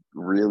 I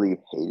really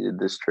hated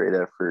this trade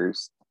at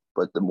first,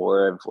 but the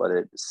more I've let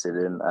it sit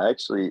in, I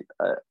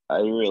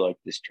really like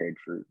this trade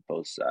for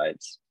both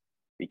sides,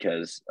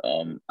 because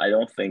I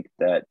don't think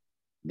that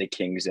the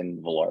Kings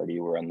and Vilardi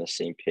were on the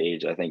same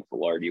page. I think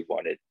Vilardi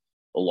wanted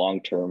a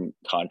long-term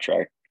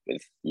contract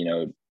with,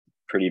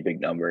 pretty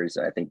big numbers.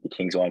 And I think the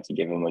Kings wanted to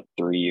give him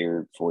a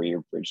 3-year,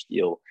 4-year bridge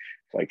deal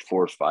for like $4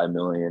 or $5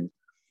 million.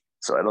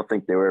 So I don't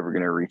think they were ever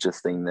going to reach a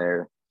thing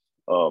there.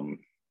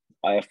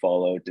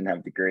 Iafallo didn't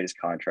have the greatest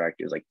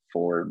contract. It was like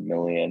 $4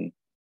 million.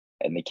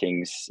 And the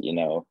Kings,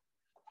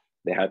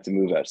 they had to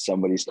move out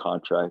somebody's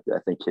contract. I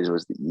think his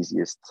was the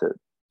easiest to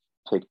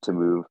pick to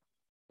move.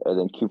 And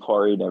then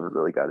Kupari never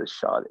really got a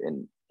shot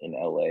in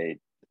LA.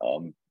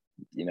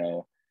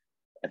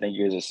 I think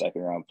he was a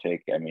second round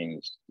pick. I mean,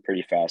 he's a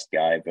pretty fast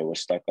guy, but was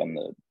stuck on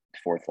the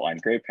 4th line.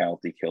 Great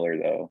penalty killer,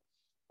 though.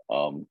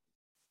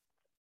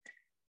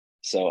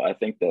 So I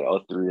think that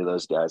all 3 of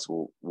those guys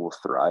will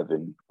thrive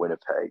in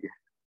Winnipeg.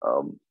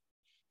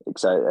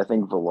 I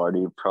think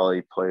Vilardi would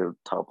probably play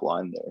top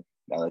line there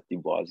now that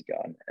Dubois is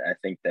gone. And I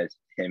think that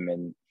him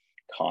and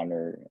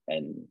Connor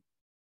and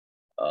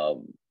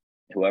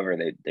whoever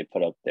they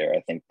put up there,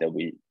 I think they'll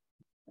be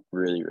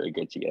really, really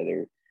good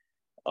together.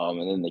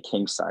 And then the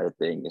Kings side of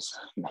things,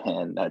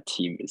 man, that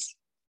team is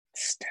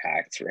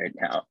stacked right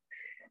now.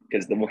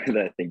 Because the more that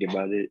I think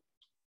about it,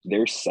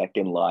 their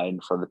second line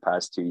from the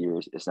past 2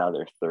 years is now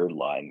their third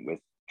line with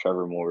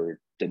Trevor Moore,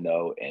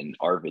 Deneau, and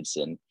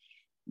Arvidsson.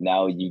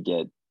 Now you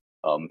get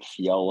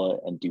Fiala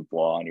and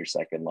Dubois on your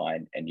second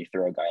line, and you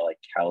throw a guy like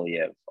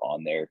Kaliev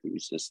on there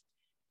who's just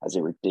has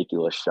a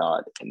ridiculous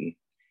shot, and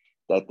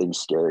that thing's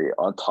scary.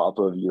 On top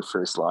of your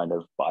first line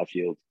of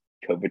Byfield,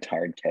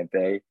 Kopitar, and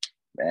Kempe,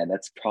 man,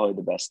 that's probably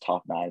the best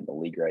top 9 in the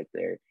league right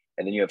there.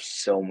 And then you have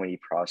so many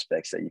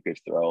prospects that you could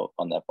throw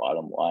on that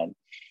bottom line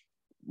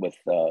with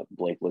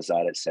Blake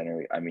Lizotte at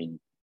center. I mean,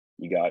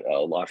 you got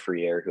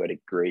Lafreniere, who had a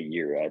great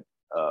year at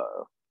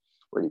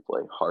where did he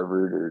play?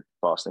 Harvard or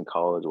Boston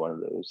College, one of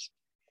those.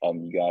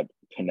 You got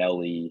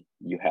Pinelli.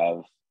 You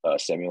have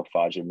Samuel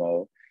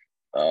Fajimo.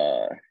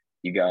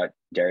 You got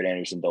Garrett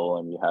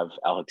Anderson-Dolan. You have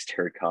Alex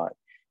Turcotte.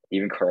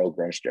 Even Carl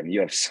Grundstrom. You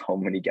have so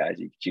many guys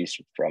you can choose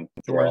from.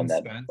 Jordan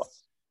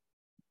Spence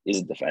is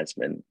a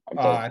defenseman.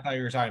 I thought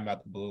you were talking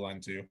about the blue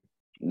line too.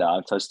 No,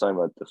 I'm just talking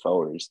about the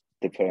forwards.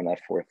 They put on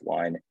that 4th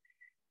line.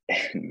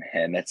 And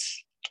man,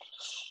 that's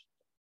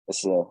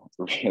a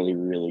really,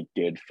 really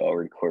good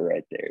forward core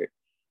right there.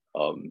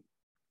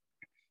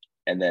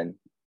 And then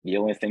the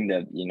only thing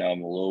that,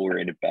 I'm a little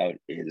worried about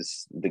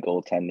is the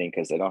goaltending,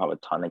 because they don't have a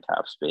ton of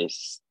cap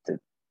space to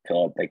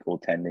fill up that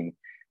goaltending.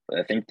 But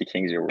I think the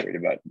Kings are worried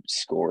about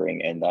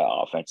scoring, and that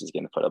offense is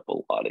going to put up a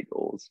lot of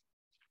goals.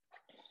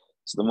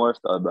 So the more I've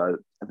thought about it,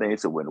 I think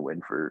it's a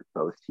win-win for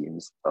both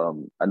teams.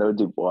 I know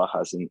Dubois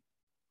hasn't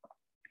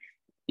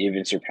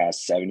even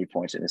surpassed 70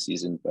 points in a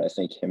season, but I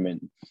think him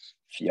and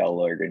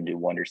Fiala are going to do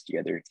wonders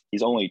together.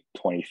 He's only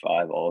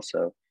 25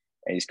 also,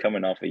 and he's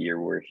coming off a year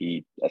where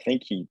I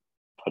think he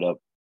put up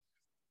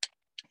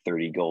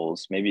 30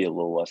 goals, maybe a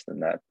little less than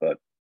that, but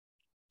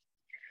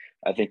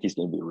I think he's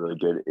going to be really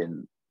good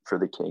for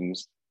the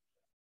Kings.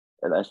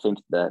 And I think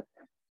that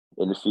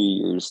in a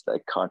few years,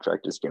 that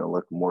contract is going to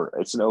look more,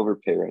 it's an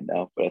overpay right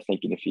now, but I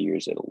think in a few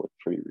years, it'll look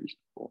pretty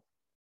reasonable.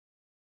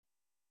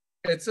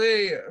 It's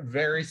a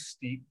very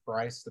steep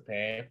price to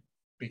pay,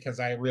 because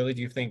I really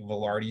do think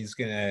Vilardi is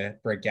going to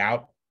break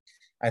out.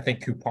 I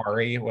think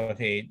Kupari with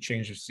a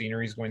change of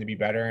scenery is going to be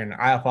better. And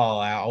Iafallo,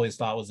 I always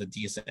thought was a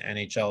decent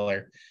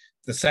NHLer.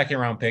 The second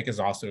round pick is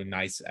also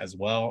nice, as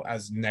well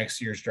as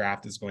next year's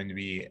draft is going to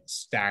be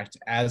stacked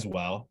as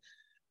well.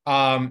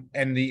 And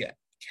the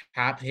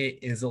cap hit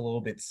is a little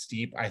bit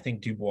steep. I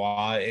think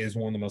Dubois is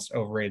one of the most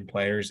overrated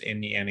players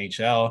in the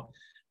NHL.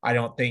 I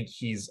don't think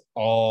he's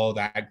all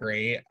that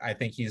great. I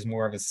think he's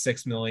more of a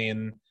 $6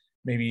 million,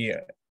 maybe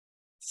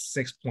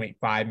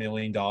 $6.5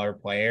 million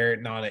player,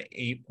 not an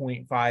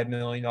 $8.5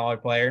 million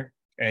player.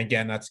 And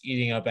again, that's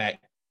eating up at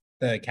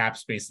the cap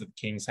space that the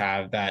Kings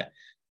have, that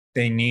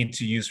they need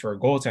to use for a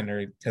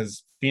goaltender,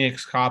 because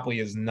Phoenix Copley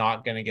is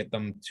not going to get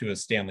them to a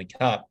Stanley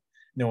Cup.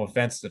 No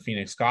offense to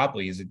Phoenix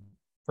Copley, he's a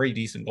pretty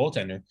decent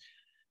goaltender.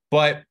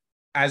 But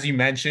as you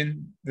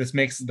mentioned, this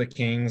makes the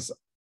Kings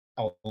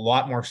a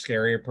lot more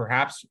scarier,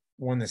 perhaps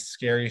one of the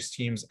scariest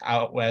teams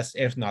out west,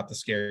 if not the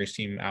scariest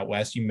team out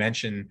west. You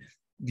mentioned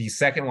the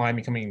second line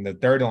becoming the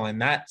third line.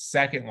 That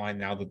second line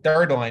now, the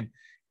third line,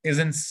 is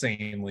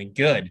insanely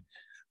good.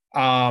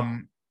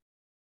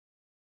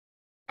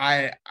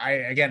 I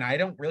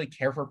don't really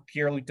care for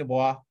Pierre-Luc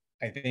Dubois.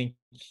 I think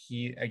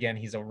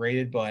he's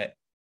overrated, but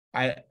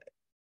I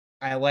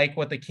I like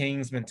what the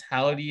Kings'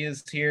 mentality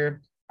is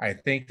here. I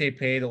think they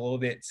paid a little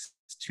bit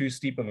too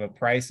steep of a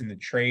price in the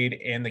trade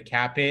and the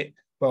cap hit,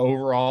 but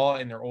overall,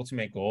 in their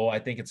ultimate goal, I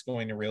think it's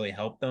going to really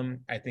help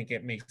them. I think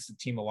it makes the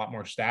team a lot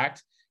more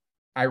stacked.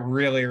 I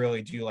really,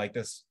 really do like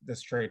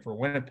this trade for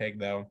Winnipeg,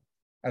 though,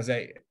 as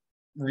it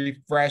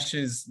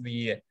refreshes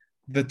the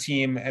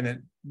team,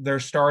 and they're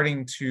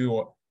starting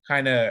to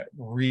kind of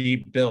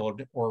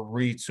rebuild or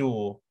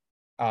retool,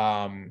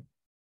 um,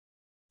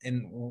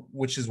 and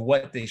which is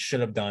what they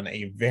should have done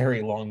a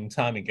very long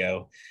time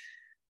ago.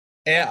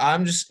 And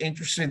I'm just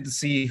interested to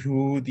see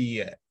who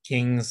the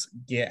Kings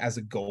get as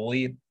a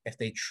goalie. If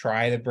they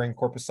try to bring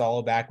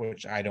Corpusalo back,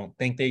 which I don't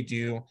think they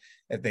do.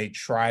 If they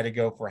try to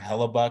go for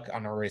Hellebuck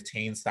on a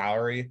retained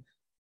salary,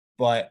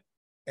 but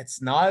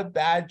it's not a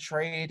bad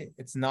trade.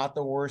 It's not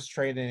the worst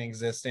trade in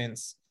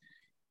existence.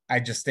 I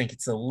just think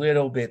it's a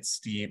little bit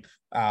steep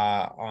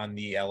on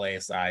the LA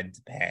side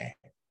to pay.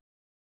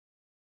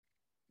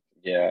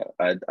 Yeah,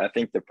 I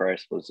think the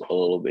price was a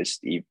little bit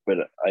steep, but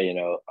I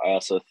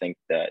also think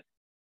that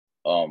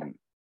um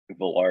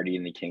Velarde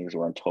and the Kings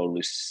were on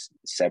totally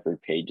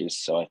separate pages,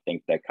 so I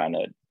think that kind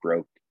of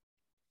broke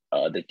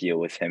the deal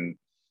with him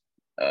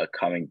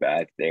coming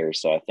back there.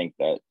 So I think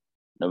that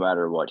no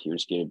matter what, he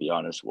was going to be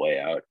on his way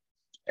out.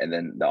 And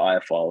then the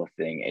IFL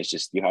thing is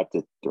just you have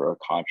to throw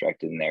a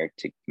contract in there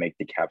to make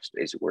the cap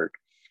space work.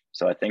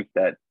 So I think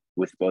that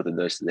with both of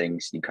those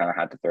things, you kind of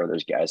have to throw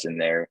those guys in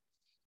there.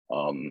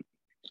 Um,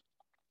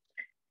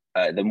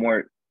 the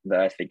more that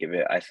I think of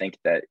it, I think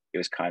that it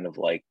was kind of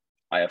like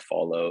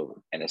Iafallo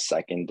and a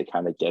second to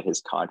kind of get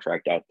his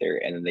contract out there,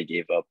 and then they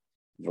gave up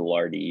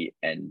Velarde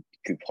and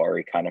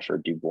Kupari kind of for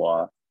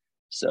Dubois.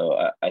 So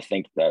I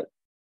think that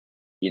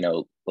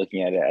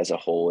looking at it as a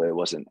whole, it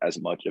wasn't as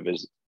much of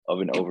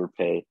an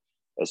overpay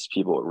as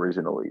people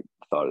originally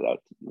thought it out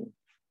to be.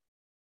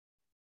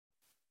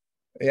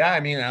 Yeah, I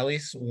mean, at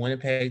least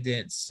Winnipeg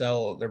didn't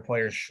sell their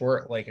players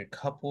short like a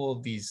couple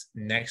of these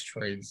next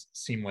trades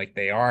seem like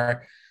they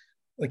are.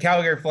 The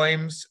Calgary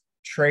Flames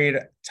trade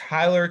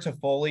Tyler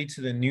Toffoli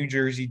to the New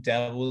Jersey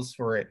Devils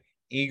for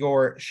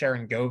Igor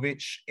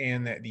Sharangovich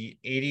and the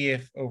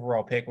 80th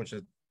overall pick, which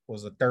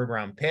was a third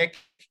round pick.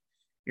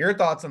 Your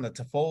thoughts on the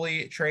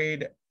Toffoli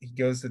trade? He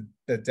goes to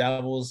the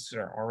Devils,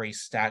 are already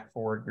stacked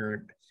forward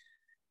group.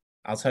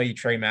 I'll tell you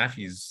Trey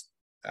Matthews'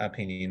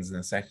 opinions in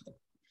a second.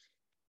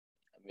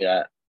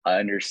 Yeah, I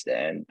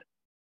understand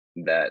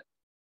that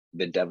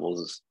the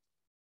Devils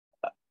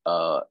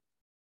uh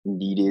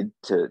needed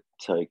to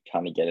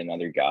kind of get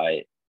another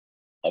guy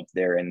up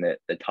there in the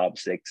top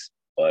six,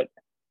 but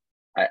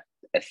I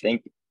I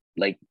think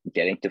like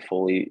getting to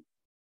Foley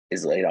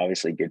is like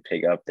obviously a good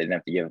pickup. They didn't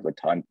have to give him a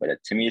ton, but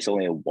to me it's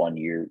only a 1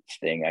 year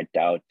thing. I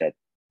doubt that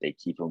they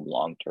keep him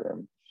long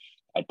term.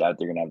 I doubt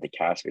they're gonna have the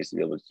cap space to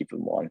be able to keep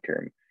him long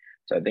term.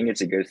 So I think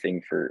it's a good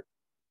thing for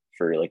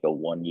like a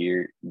 1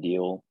 year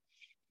deal,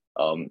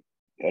 um,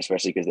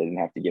 especially because they didn't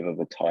have to give up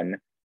a ton.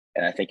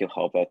 And I think it'll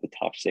help out the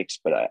top six,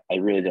 but I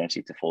really don't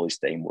see Toffoli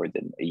staying more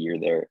than a year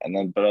there. And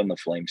then, but on the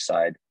Flame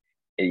side,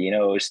 it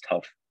was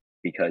tough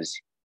because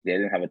they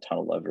didn't have a ton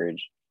of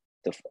leverage.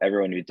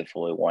 Everyone knew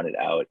Toffoli wanted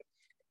out.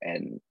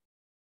 And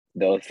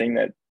the thing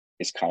that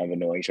is kind of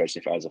annoying,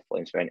 especially if I was a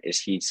Flames fan,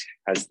 is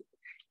has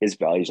his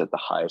values at the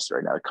highest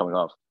right now, coming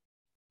off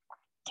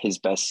his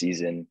best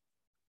season.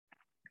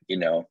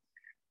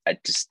 I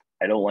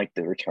don't like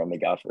the return they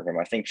got for him.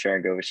 I think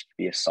Sharon Govich should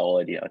be a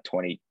solid,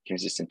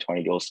 consistent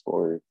 20 goal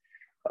scorer.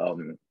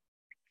 Um,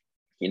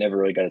 he never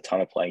really got a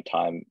ton of playing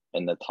time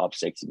in the top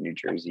six in New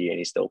Jersey, and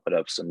he still put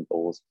up some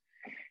goals.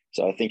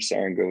 So I think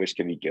Sharon Govich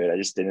could be good. I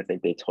just didn't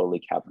think they totally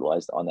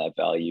capitalized on that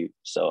value.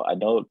 So I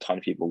know a ton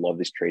of people love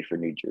this trade for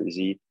New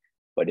Jersey,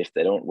 but if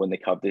they don't win the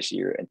cup this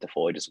year and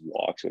Toffoli just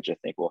walks, which I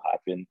think will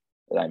happen,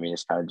 then I mean,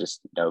 it's kind of just,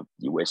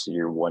 you wasted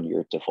your 1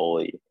 year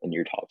Toffoli in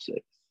your top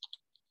six.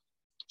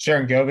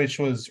 Sharangovich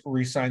was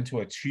re-signed to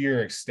a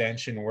 2-year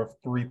extension worth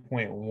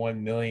 3.1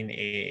 million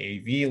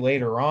AAV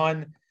later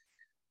on.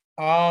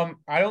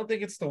 I don't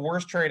think it's the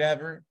worst trade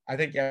ever. I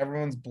think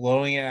everyone's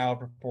blowing it out of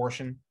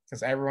proportion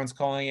because everyone's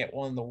calling it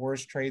one of the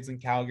worst trades in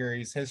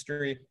Calgary's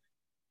history.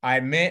 I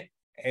admit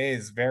it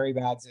is very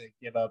bad to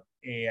give up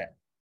a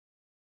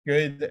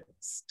good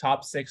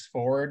top six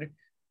forward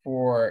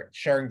for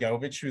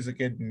Sharangovich, who's a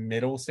good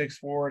middle six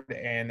forward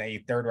and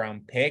a third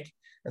round pick,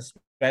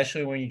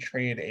 especially when you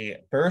trade a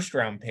first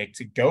round pick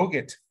to go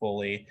get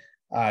Foley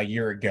a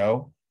year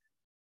ago.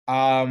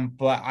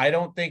 But I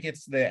don't think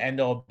it's the end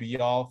all be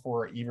all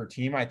for either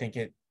team. I think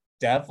it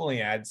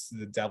definitely adds to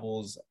the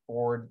Devils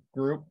forward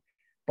group,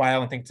 but I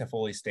don't think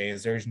Toffoli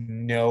stays. There's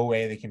no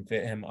way they can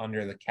fit him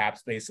under the cap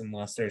space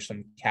unless there's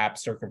some cap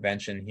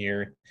circumvention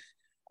here,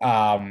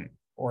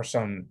 or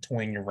some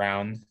toying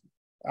around.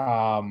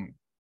 Um,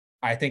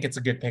 I think it's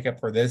a good pickup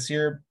for this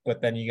year,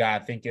 but then you got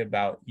to think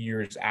about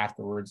years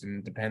afterwards, and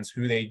it depends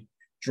who they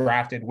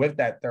drafted with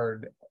that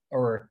third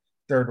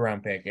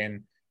round pick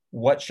and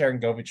what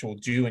Sharangovich will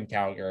do in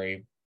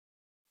Calgary.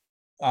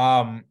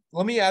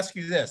 Let me ask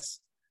you this: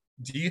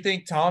 do you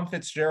think Tom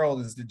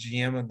Fitzgerald is the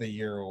GM of the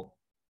year?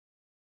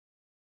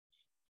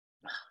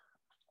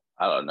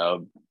 I don't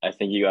know. I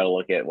think you got to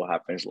look at what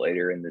happens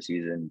later in the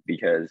season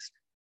because,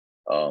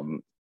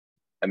 um,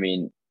 I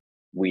mean,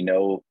 we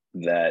know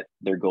that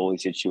their goalie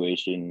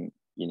situation,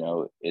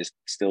 is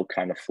still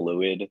kind of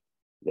fluid.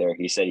 There,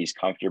 he said he's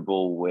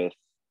comfortable with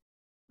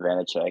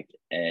Vanacek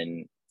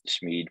and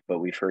Schmid, but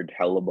we've heard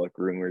Hellebuck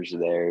rumors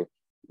there.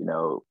 You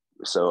know,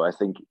 so I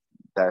think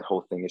that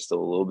whole thing is still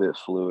a little bit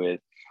fluid.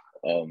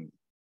 Um,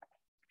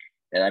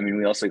 and I mean,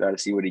 we also got to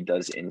see what he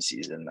does in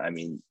season. I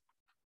mean,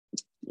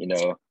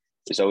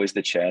 there's always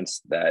the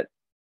chance that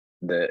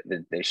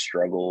they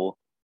struggle.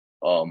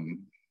 I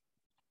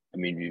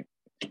mean,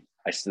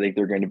 I still think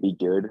they're going to be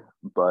good,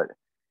 but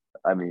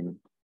I mean,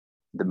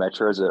 the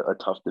Metro is a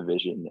tough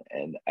division,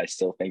 and I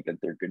still think that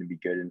they're going to be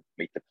good and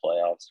make the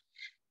playoffs.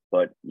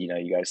 But you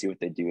got to see what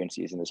they do in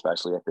season,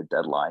 especially at the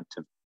deadline,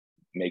 to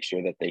make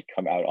sure that they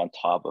come out on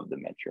top of the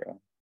Metro.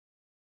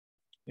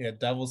 Yeah,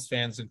 Devils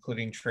fans,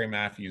 including Trey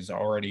Matthews,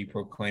 already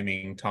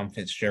proclaiming Tom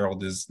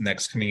Fitzgerald is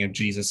next coming of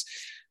Jesus.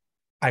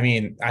 I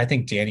mean, I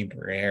think Danny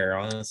Briere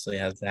honestly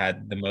has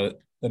had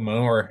the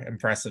more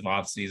impressive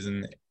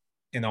offseason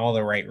in all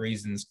the right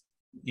reasons,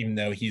 even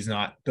though he's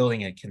not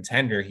building a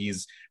contender.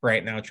 He's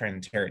right now trying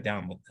to tear it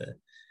down with the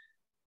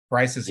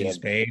prices Yeah, he's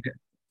paid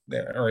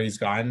or he's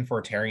gotten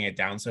for tearing it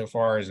down so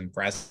far is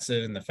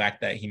impressive. And the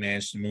fact that he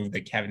managed to move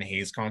the Kevin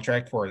Hayes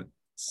contract for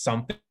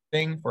something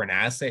for an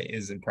asset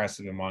is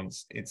impressive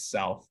amongst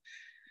itself.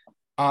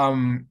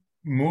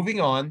 Moving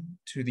on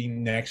to the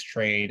next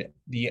trade,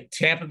 the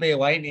Tampa Bay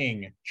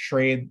Lightning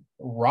trade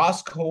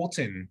Ross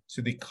Colton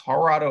to the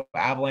Colorado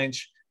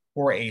Avalanche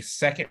for a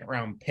second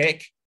round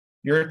pick.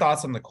 Your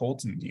thoughts on the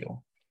Colton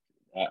deal?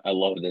 I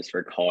love this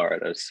for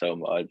Colorado so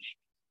much.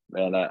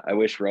 Man, I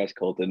wish Ross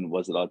Colton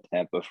wasn't on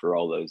Tampa for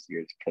all those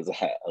years because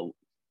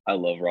I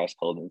love Ross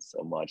Colton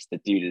so much. The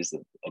dude is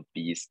a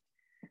beast.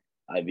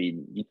 I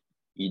mean,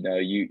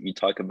 you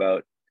talk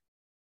about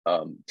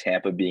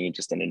Tampa being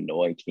just an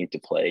annoying team to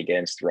play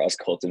against. Ross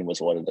Colton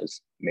was one of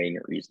those main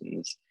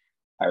reasons.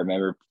 I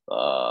remember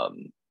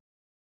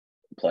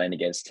playing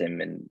against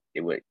him, and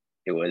it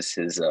was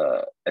his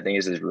I think it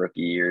was his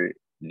rookie year,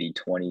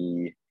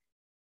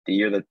 the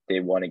year that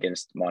they won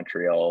against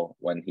Montreal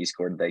when he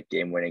scored that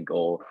game winning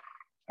goal.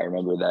 I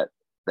remember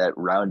that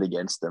round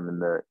against them in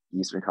the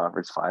Eastern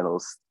Conference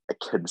Finals. I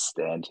couldn't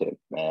stand him,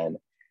 man.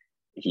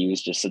 He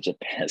was just such a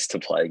pest to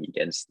play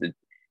against. The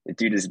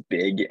dude is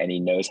big and he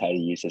knows how to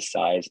use his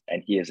size,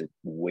 and he has a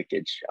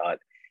wicked shot.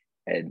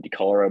 And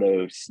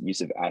Colorado's use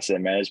of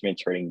asset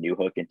management, turning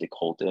Newhook into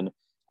Colton,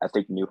 I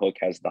think Newhook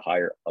has the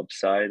higher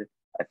upside.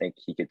 I think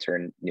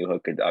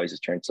Newhook could obviously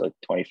turn to a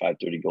 25,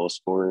 30 goal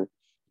scorer,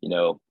 and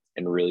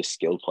a really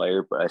skilled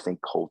player. But I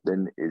think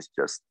Colton is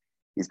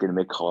he's going to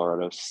make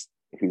Colorado,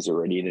 who's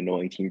already an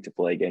annoying team to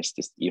play against,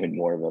 just even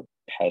more of a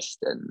pest.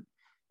 And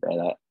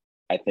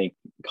I think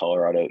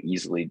Colorado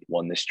easily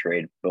won this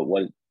trade. But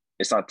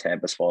it's not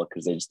Tampa's fault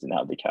because they just didn't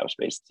have the cap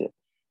space to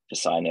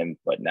sign him.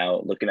 But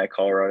now looking at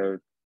Colorado,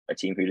 a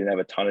team who didn't have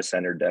a ton of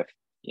center depth,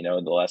 in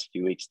the last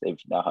few weeks, they've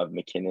now have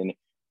McKinnon,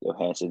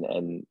 Johansson,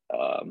 and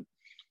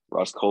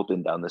Ross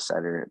Colton down the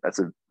center. That's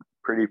a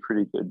pretty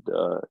good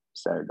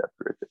center depth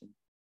right there.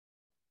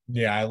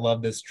 Yeah, I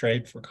love this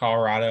trade for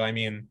Colorado. I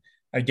mean,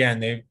 again,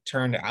 they've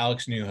turned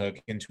Alex Newhook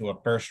into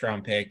a first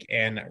round pick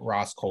and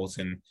Ross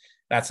Colton.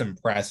 That's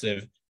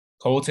impressive.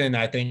 Colton,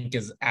 I think,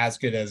 is as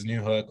good as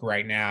Newhook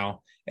right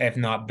now, if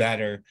not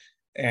better.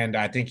 And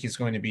I think he's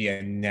going to be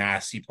a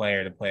nasty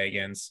player to play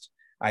against.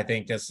 I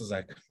think this is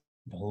a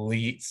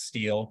complete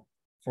steal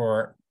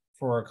for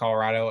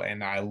Colorado,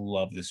 and I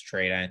love this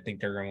trade. I think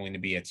they're going to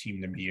be a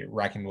team to be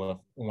reckoned with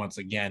once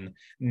again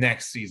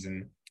next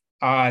season.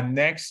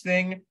 Next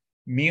thing,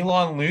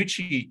 Milan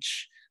Lucic,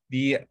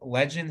 the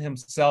legend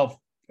himself,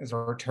 is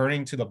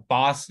returning to the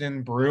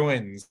Boston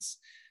Bruins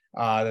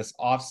this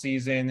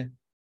offseason.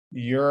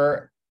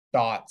 Your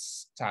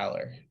thoughts,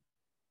 Tyler?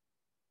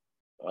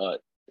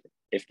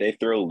 If they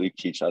throw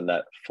Lucic on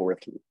that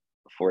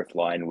fourth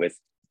line with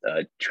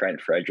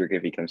Trent Frederick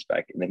if he comes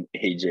back, and then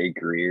AJ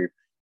Greer,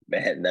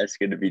 man, that's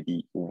going to be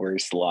the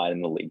worst line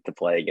in the league to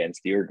play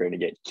against. You're going to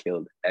get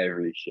killed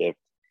every shift.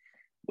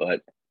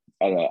 But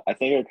I don't know. I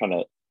think I kind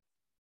of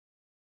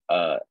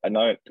I'm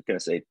not going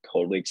to say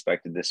totally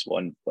expected this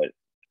one, but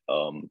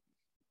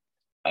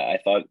I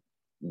thought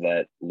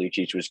that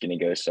Lucic was going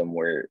to go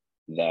somewhere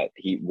that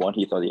he thought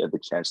he had the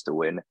chance to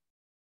win,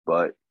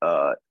 but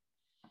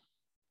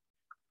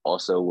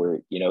also where,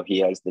 he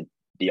has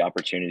the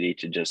opportunity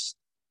to just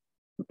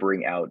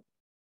bring out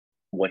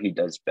what he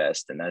does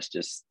best, and that's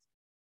just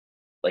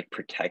like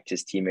protect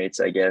his teammates,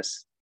 I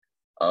guess.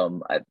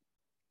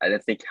 I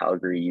don't think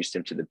Calgary used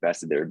him to the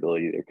best of their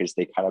ability there, because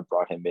they kind of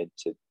brought him in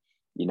to,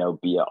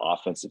 be an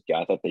offensive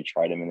guy. I thought they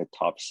tried him in the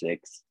top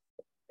six,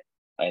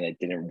 and it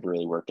didn't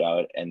really work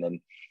out. And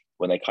then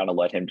when they kind of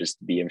let him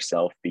just be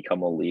himself,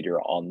 become a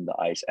leader on the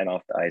ice and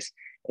off the ice,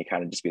 and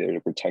kind of just be there to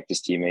protect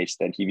his teammates,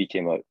 then he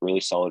became a really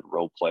solid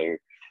role player.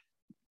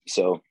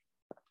 So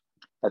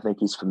I think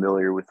he's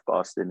familiar with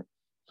Boston.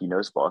 He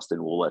knows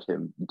Boston will let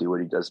him do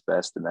what he does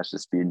best, and that's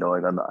just be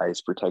annoying on the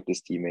ice, protect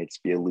his teammates,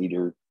 be a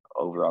leader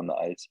over on the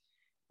ice.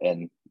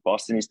 And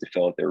Boston needs to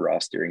fill out their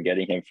roster, and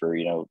getting him for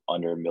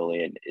under $1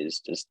 million is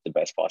just the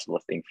best possible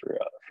thing for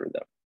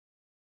them.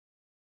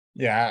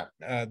 Yeah,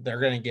 they're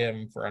going to get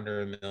him for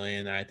under $1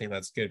 million. I think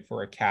that's good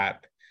for a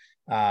cap.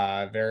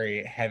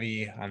 Very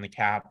heavy on the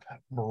cap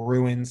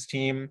Bruins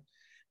team.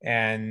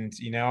 And,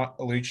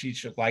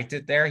 Lucic liked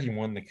it there. He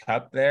won the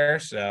cup there.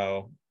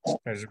 So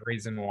there's a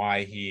reason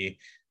why he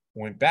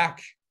went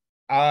back.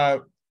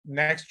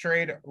 Next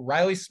trade,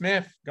 Riley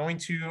Smith going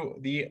to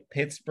the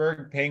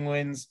Pittsburgh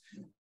Penguins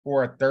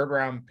for a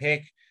third-round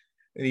pick.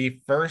 The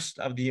first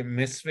of the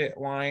misfit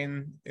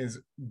line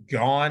is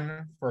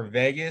gone for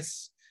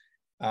Vegas.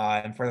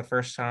 And for the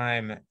first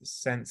time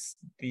since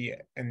the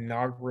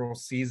inaugural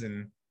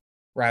season,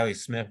 Riley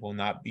Smith will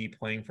not be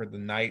playing for the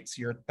Knights.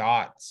 Your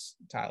thoughts,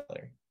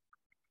 Tyler?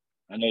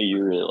 I know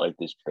you really like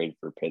this trade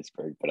for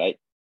Pittsburgh, but I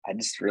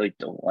just really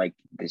don't like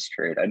this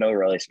trade. I know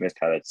Riley Smith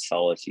had a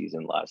solid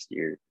season last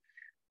year,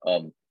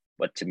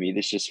 but to me,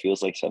 this just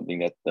feels like something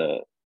that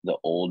the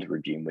old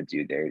regime would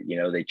do there.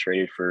 They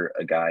traded for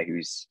a guy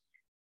who's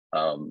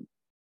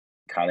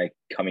kind of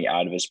coming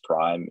out of his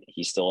prime.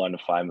 He's still on a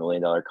 $5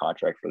 million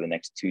contract for the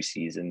next 2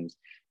 seasons.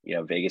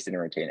 Vegas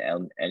didn't retain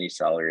any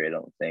salary, I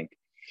don't think.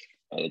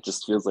 And it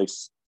just feels like,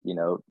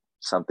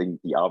 something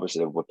the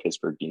opposite of what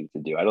Pittsburgh needs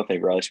to do. I don't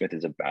think Riley Smith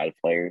is a bad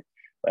player,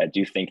 but I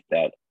do think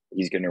that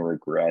he's going to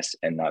regress,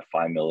 and that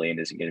 $5 million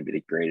isn't going to be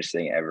the greatest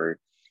thing ever.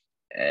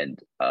 And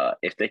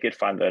if they could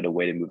find out a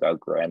way to move out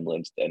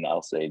Granlund, then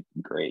I'll say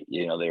great.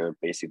 They were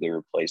basically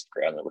replaced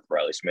Granlund with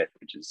Riley Smith,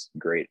 which is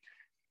great.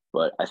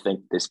 But I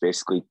think this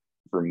basically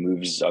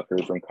removes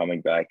Zucker from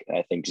coming back. And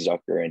I think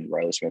Zucker and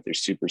Riley Smith are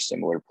super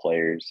similar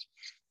players.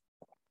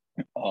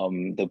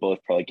 They'll both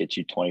probably get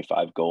you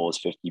 25 goals,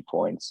 50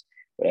 points.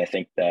 But I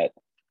think that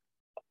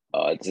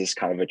this is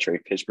kind of a trade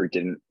Pittsburgh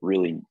didn't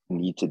really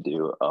need to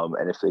do.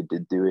 And if they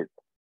did do it,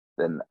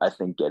 then I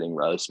think getting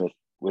Riley Smith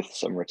with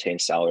some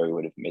retained salary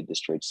would have made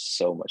this trade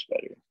so much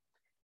better.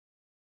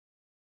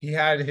 He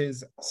had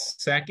his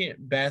second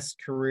best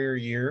career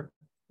year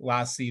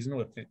last season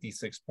with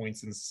 56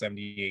 points in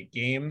 78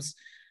 games.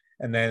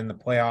 And then in the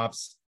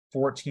playoffs,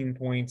 14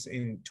 points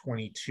in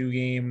 22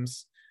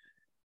 games.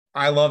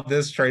 I love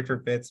this trade for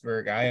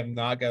Pittsburgh. I am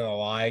not going to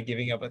lie,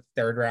 giving up a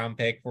third-round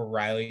pick for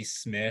Riley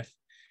Smith.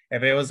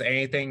 If it was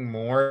anything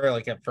more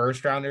like a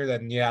first rounder,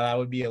 then yeah, that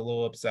would be a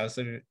little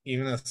obsessive.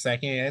 Even a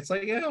second, it's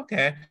like, yeah,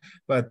 okay.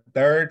 But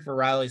third for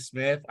Riley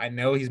Smith, I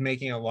know he's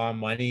making a lot of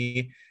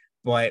money,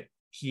 but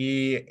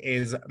he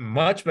is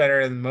much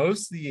better than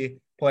most of the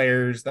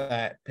players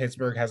that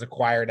Pittsburgh has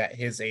acquired at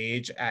his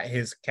age, at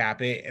his cap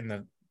hit in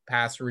the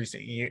past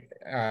recent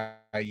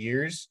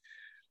years.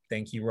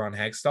 Thank you, Ron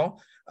Hextall.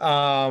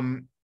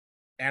 And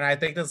I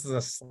think this is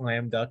a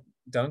slam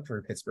dunk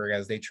for Pittsburgh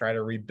as they try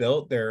to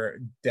rebuild their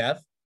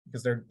depth,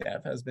 because their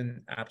depth has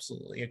been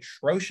absolutely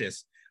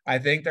atrocious. I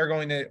think they're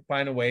going to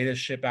find a way to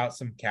ship out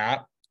some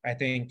cap. I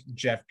think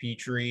Jeff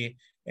Petrie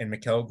and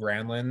Mikael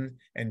Granlund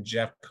and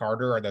Jeff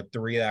Carter are the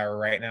 3 that are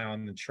right now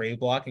on the trade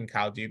block, and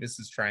Kyle Dubas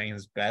is trying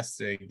his best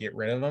to get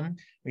rid of them.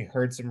 We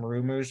heard some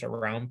rumors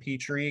around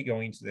Petrie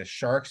going to the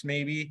Sharks,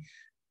 maybe.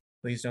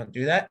 Please don't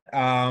do that.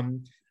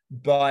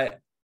 But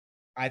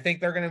I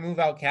think they're going to move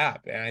out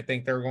cap, and I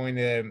think they're going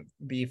to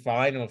be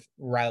fine with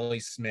Riley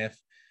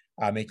Smith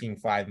making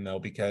 $5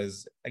 million,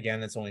 because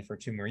again, it's only for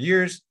 2 more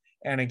years.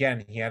 And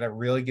again, he had a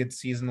really good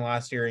season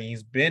last year, and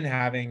he's been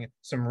having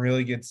some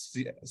really good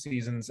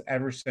seasons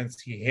ever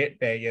since he hit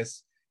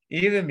Vegas.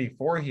 Even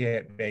before he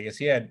hit Vegas,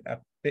 he had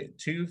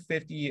 2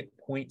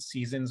 50-point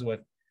seasons,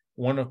 with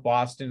one with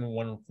Boston and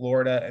one with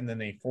Florida, and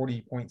then a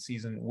 40-point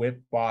season with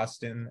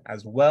Boston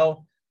as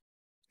well.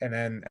 And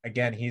then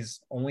again,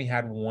 he's only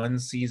had 1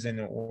 season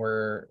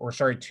or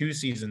 2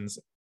 seasons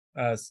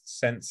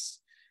since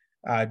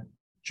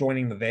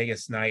joining the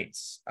Vegas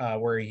Knights,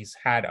 where he's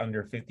had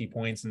under 50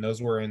 points, and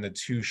those were in the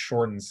 2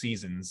 shortened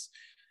seasons.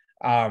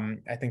 I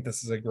think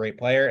this is a great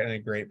player and a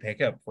great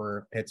pickup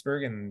for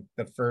Pittsburgh, and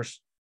the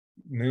first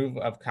move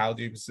of Kyle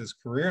Dubas'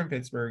 career in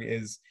Pittsburgh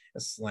is a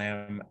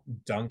slam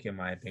dunk, in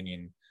my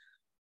opinion.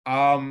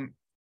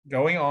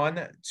 Going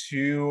on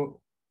to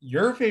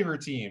your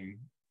favorite team,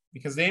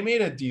 because they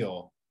made a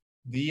deal.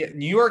 The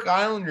New York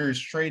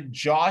Islanders trade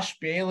Josh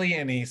Bailey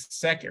and a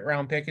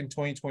second-round pick in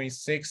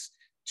 2026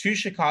 to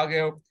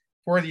Chicago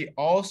for the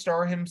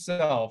all-star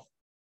himself.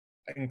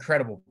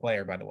 Incredible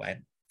player, by the way.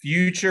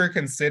 future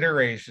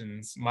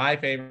considerations. My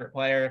favorite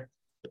player.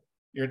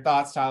 Your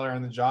thoughts, Tyler,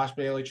 on the Josh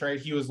Bailey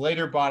trade? He was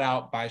later bought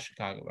out by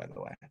Chicago, by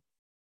the way.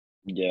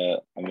 Yeah,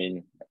 I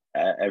mean,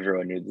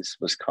 everyone knew this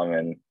was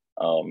coming.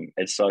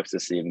 It sucks to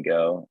see him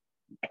go.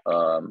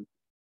 Um,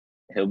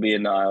 he'll be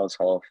in the Isles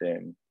Hall of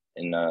Fame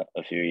in a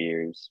few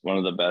years. One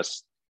of the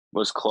best,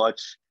 most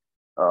clutch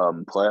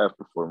playoff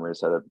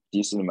performers. Had a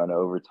decent amount of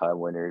overtime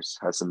winners.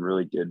 Had some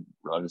really good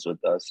runs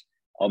with us.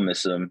 I'll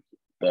miss him,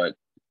 but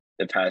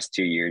the past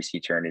 2 years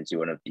he turned into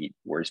one of the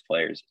worst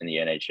players in the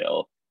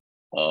NHL.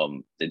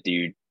 The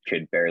dude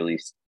could barely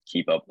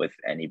keep up with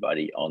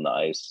anybody on the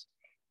ice.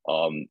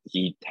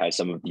 He had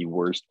some of the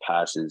worst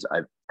passes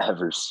I've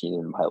ever seen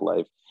in my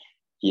life.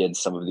 He had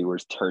some of the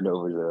worst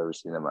turnovers I've ever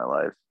seen in my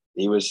life.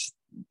 He was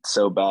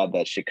so bad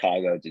that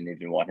Chicago didn't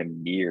even want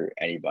him near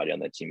anybody on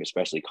that team,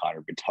 especially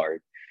Connor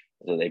Bedard.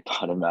 So they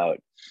put him out.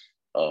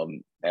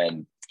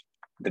 And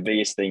the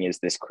biggest thing is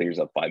this clears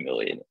up $5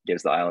 million,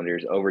 gives the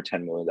Islanders over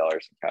 $10 million in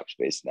cap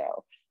space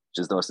now, which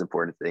is the most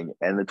important thing.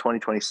 And the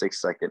 2026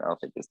 second, I don't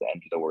think is the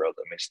end of the world.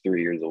 I mean, it's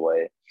 3 years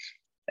away.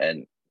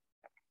 And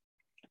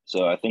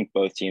so I think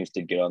both teams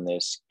did good on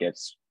this.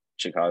 Gets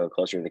Chicago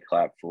closer to the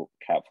cap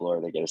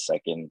floor. They get a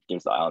second,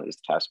 gives the Islanders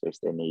the cap space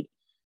they need.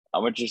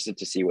 I'm interested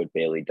to see what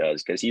Bailey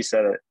does because he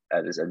said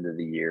at his end of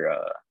the year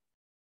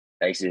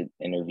exit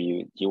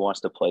interview, he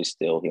wants to play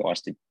still. He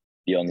wants to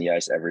be on the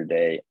ice every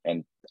day.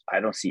 And I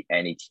don't see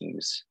any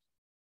teams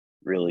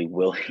really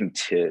willing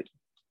to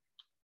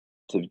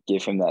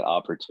give him that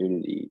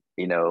opportunity.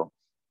 You know,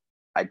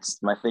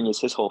 my thing is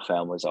his whole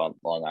family's on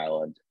Long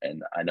Island,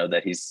 and I know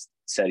that he's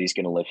said he's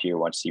going to live here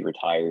once he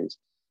retires.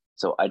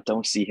 So I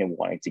don't see him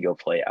wanting to go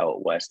play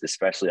out west,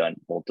 especially on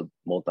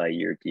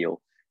multi-year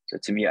deal. So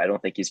to me, I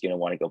don't think he's going to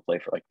want to go play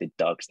for like the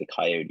Ducks, the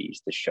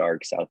Coyotes, the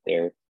Sharks out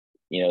there.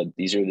 You know,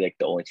 these are like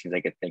the only teams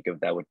I could think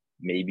of that would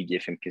maybe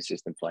give him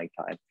consistent playing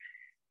time.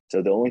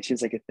 So the only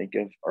teams I could think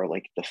of are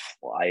like the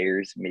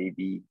Flyers,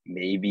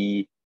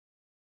 maybe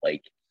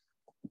like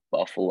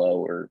Buffalo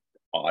or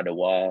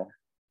Ottawa.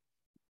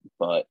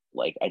 But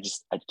like I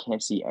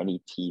can't see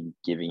any team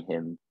giving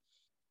him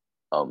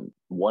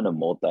one, a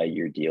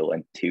multi-year deal,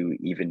 and two,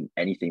 even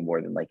anything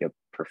more than like a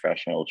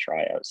professional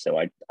tryout. So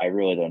I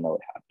really don't know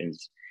what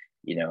happens.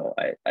 You know,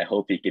 I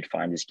hope he could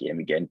find his game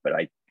again, but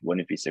I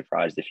wouldn't be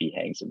surprised if he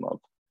hangs him up.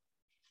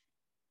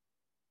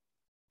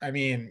 I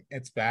mean,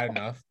 it's bad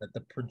enough that the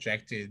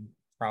projected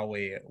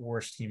probably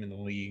worst team in the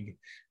league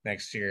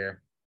next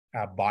year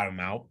bottom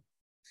out.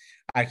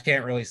 I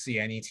can't really see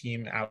any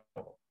team out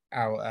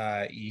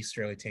east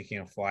really taking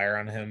a flyer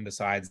on him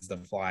besides the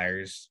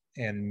Flyers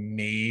and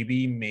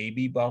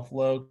maybe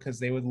Buffalo because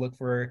they would look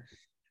for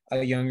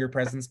a younger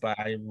presence, but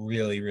I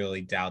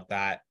really doubt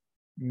that.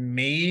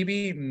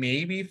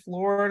 Maybe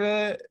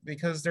Florida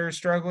because they're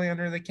struggling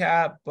under the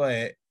cap,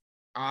 but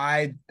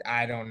I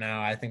don't know.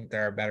 I think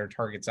there are better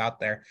targets out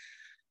there.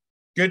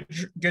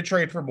 Good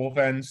trade for both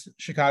ends.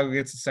 Chicago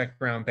gets a second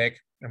round pick.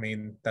 I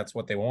mean, that's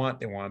what they want.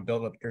 They want to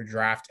build up their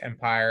draft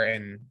empire.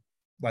 And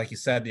like you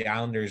said, the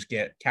Islanders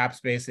get cap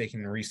space. They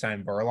can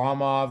re-sign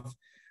Varlamov,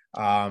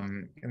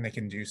 and they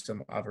can do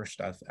some other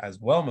stuff as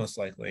well, most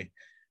likely.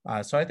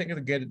 So I think it's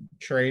a good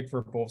trade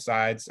for both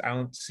sides. I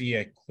don't see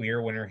a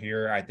clear winner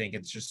here. I think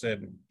it's just a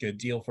good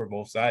deal for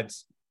both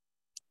sides.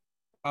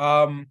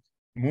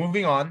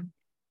 Moving on,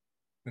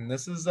 and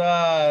this is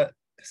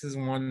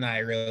one that I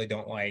really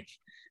don't like.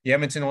 The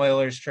Edmonton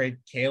Oilers trade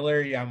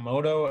Kailer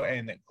Yamamoto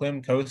and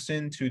Klim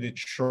Kostin to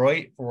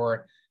Detroit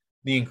for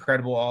the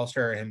incredible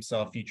All-Star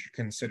himself, future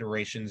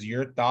considerations.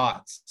 Your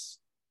thoughts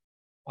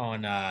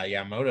on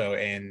Yamamoto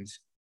and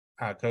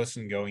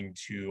Kostin going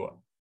to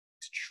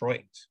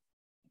Detroit?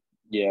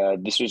 Yeah,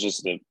 this was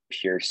just a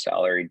pure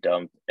salary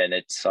dump, and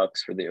it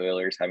sucks for the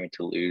Oilers having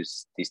to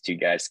lose these two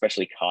guys,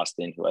 especially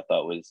Kostin, who I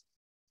thought was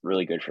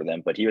really good for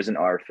them. But he was an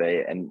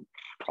RFA and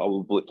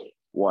probably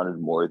wanted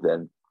more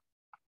than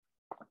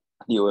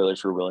the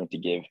Oilers were willing to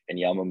give. And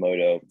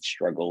Yamamoto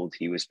struggled;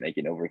 he was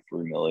making over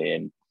 $3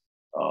 million.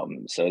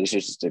 So this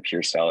is just a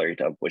pure salary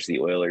dump, which the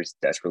Oilers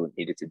desperately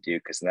needed to do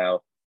because now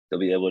they'll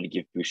be able to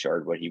give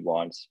Bouchard what he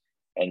wants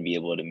and be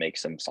able to make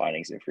some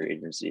signings in free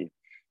agency.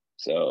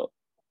 So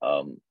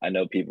I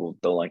know people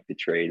don't like the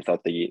trade. I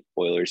thought the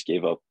Oilers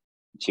gave up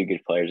two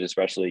good players,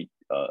 especially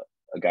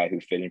a guy who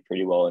fit in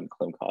pretty well in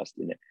Klim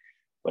Kostin.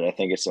 But I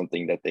think it's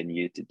something that they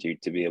needed to do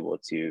to be able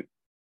to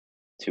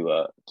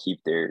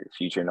keep their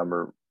future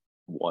number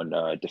one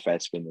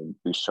defenseman and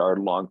Bouchard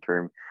long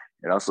term,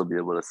 and also be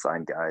able to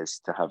sign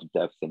guys to have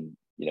depth and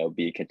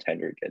be a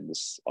contender again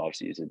this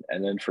offseason.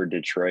 And then for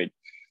Detroit,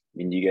 I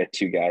mean, you get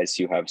two guys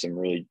who have some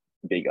really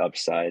big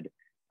upside.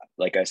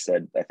 Like I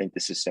said, I think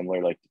this is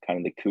similar, like kind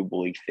of the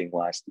Kubalik thing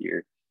last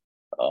year.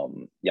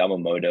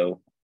 Yamamoto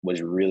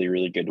was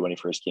really good when he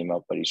first came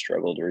up, but he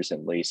struggled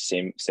recently.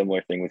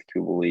 Similar thing with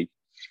Kubalik.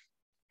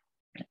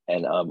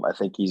 And I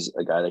think he's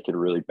a guy that could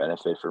really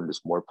benefit from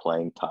just more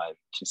playing time,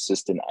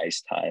 consistent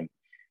ice time.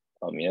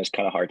 It's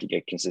kind of hard to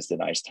get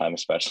consistent ice time,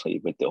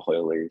 especially with the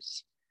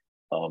Oilers.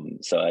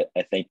 So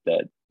I think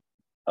that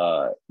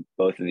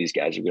both of these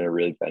guys are going to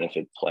really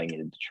benefit playing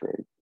in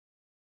Detroit.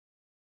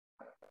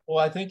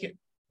 Well, I think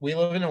we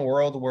live in a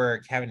world where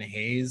Kevin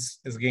Hayes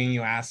is getting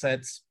you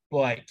assets,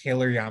 but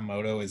Killer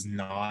Yamamoto is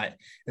not.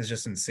 Is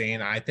just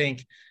insane. I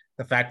think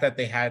the fact that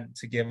they had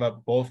to give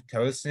up both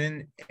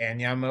Kosin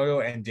and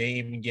Yamamoto and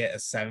didn't even get a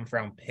seventh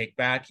round pick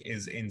back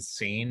is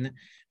insane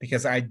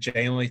because I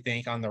genuinely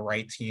think on the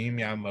right team,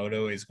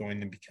 Yamamoto is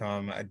going to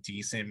become a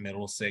decent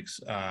middle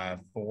six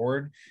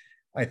forward.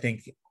 I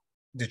think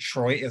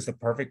Detroit is the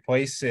perfect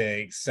place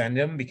to send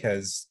him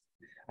because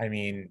I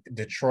mean,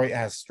 Detroit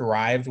has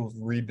thrived with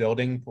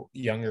rebuilding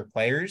younger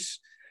players.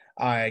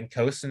 And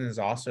Kosin is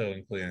also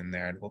included in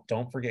there. Well,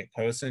 don't forget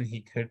Kosin.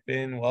 He could have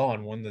been well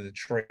on one of the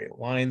Detroit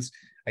lines.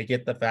 I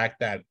get the fact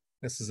that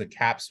this is a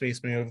cap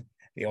space move.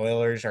 The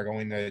Oilers are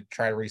going to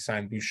try to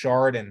re-sign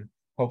Bouchard and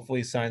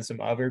hopefully sign some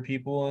other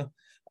people.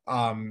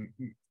 Um,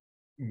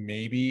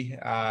 maybe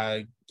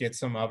get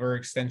some other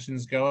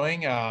extensions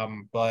going.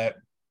 But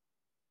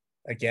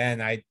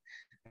again, I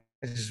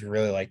just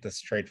really like this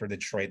trade for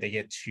Detroit. They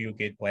get two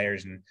good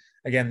players, and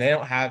again, they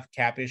don't have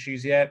cap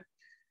issues yet,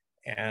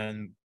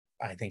 and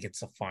I think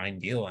it's a fine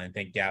deal. I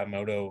think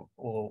Yamamoto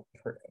will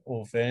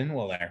fit in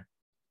well there.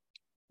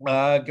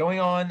 Going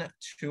on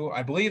to,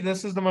 I believe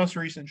this is the most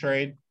recent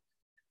trade,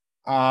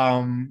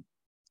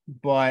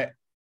 but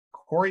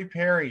Corey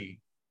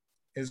Perry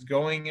is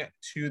going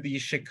to the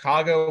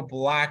Chicago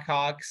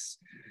Blackhawks.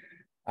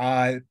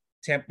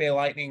 Tampa Bay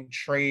Lightning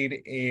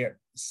trade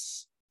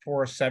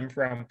for a seventh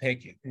round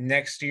pick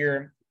next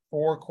year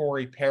for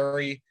Corey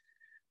Perry,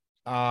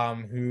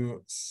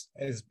 who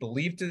is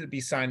believed to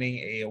be signing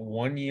a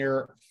 1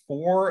 year,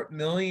 $4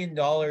 million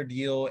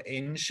deal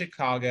in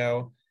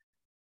Chicago.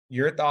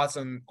 Your thoughts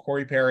on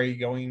Corey Perry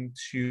going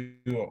to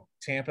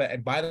Tampa?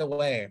 And by the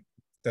way,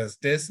 does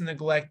this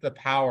neglect the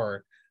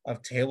power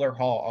of Taylor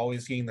Hall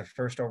always getting the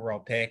first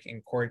overall pick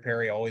and Corey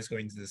Perry always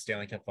going to the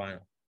Stanley Cup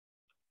final?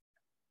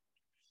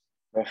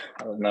 I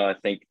don't know. I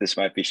think this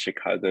might be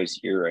Chicago's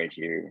year right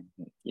here.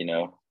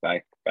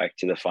 Back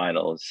to the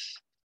finals.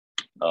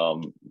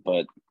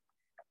 But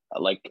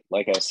like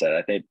I said,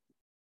 I think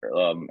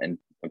in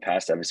a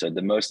past episode,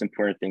 the most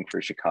important thing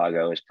for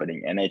Chicago is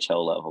putting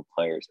NHL level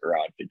players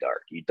around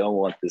Bedard. You don't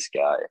want this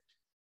guy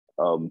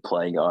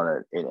playing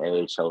on an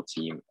AHL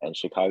team, and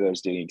Chicago is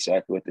doing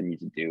exactly what they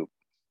need to do.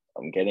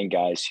 Getting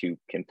guys who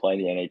can play in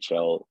the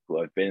NHL,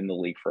 who have been in the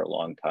league for a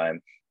long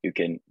time, who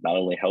can not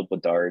only help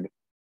Bedard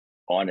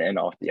on and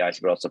off the ice,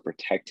 but also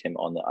protect him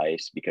on the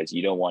ice, because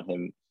you don't want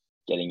him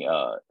getting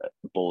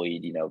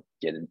bullied,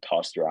 getting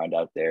tossed around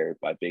out there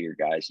by bigger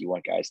guys. You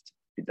want guys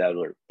that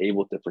are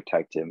able to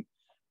protect him.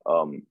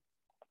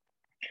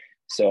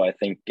 So I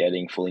think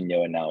getting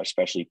Foligno and now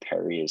especially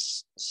Perry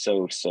is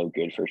so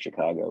good for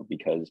Chicago,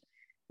 because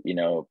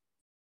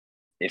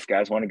if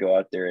guys want to go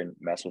out there and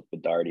mess with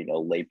Bedard,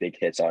 lay big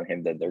hits on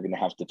him, then they're going to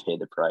have to pay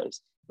the price,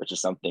 which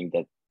is something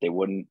that they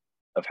wouldn't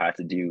have had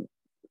to do,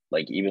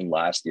 like even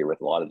last year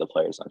with a lot of the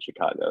players on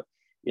Chicago.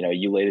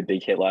 You laid a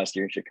big hit last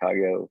year in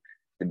Chicago.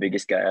 The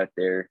biggest guy out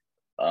there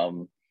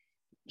was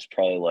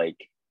probably like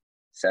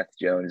Seth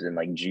Jones and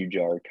like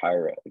Jujar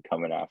Kyra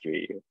coming after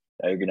you.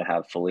 Now you're going to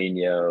have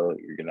Foligno.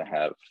 You're going to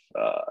have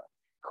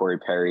Corey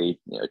Perry,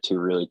 two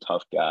really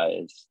tough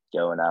guys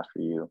going after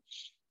you.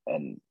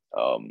 And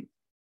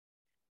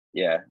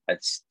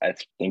I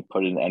think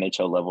putting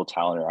NHL level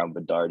talent around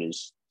Bedard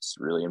is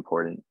really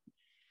important.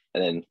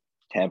 And then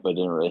Tampa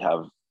didn't really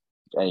have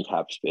any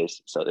cap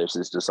space, so this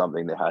is just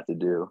something they had to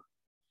do.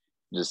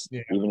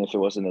 Even if it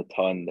wasn't a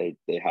ton, they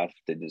have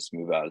to just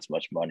move out as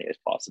much money as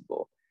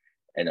possible.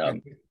 And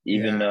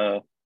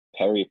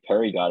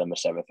Perry got him a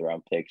seventh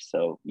round pick.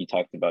 So you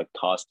talked about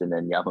Kostin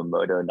and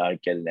Yamamoto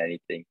not getting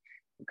anything.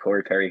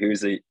 Corey Perry,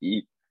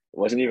 he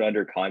wasn't even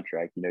under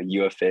contract,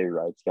 UFA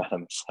rights, got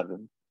him a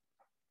seven.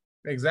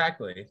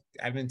 Exactly.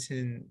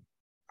 Edmonton,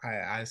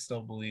 I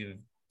still believe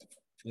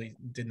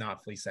did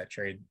not fleece that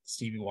trade.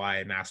 Stevie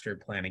Y master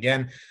plan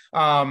again.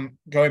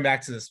 Going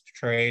back to this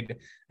trade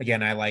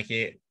again, I like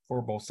it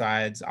for both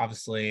sides.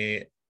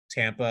 Obviously,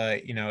 Tampa,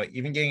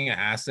 even getting an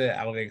asset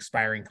out of an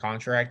expiring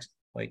contract,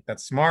 like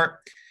that's smart.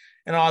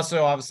 And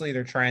also, obviously,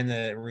 they're trying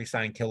to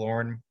re-sign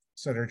Killorn,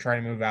 so they're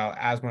trying to move out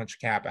as much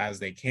cap as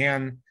they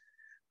can.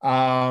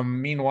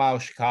 Meanwhile,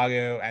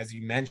 Chicago, as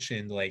you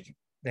mentioned, like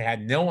they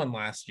had no one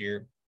last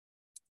year,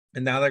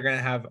 and now they're going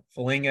to have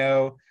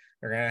Foligno,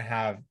 they're going to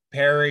have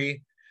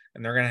Perry,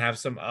 and they're going to have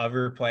some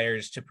other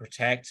players to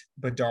protect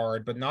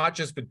Bedard, but not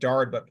just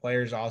Bedard, but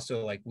players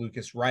also like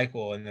Lucas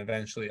Reichel and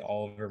eventually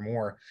Oliver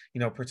Moore,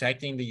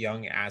 protecting the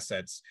young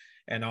assets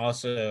and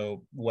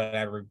also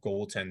whatever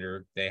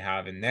goaltender they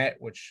have in net,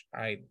 which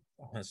I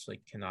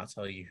honestly cannot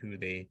tell you who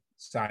they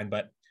signed,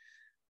 but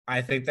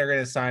I think they're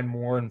going to sign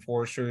more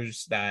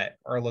enforcers that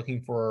are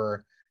looking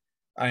for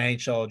an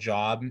NHL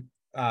job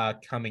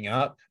coming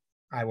up.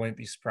 I wouldn't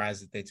be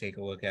surprised if they take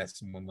a look at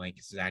someone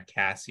like Zach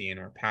Cassian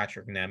or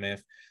Patrick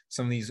Nemeth,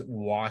 some of these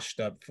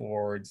washed up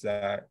forwards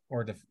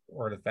or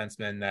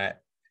defensemen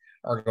that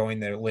are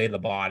going to lay the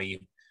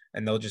body,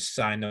 and they'll just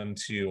sign them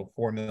to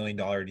 $4 million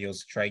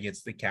deals to try to get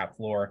to the cap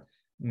floor,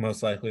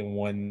 most likely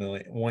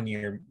 1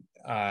 year,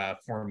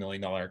 $4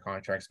 million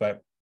contracts.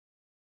 But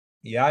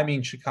Yeah, I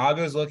mean,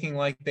 Chicago's looking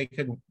like they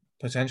could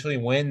potentially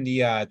win the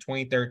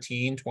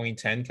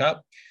 2013-2010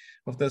 Cup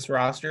with this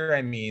roster.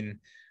 I mean,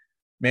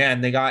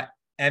 man, they got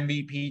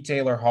MVP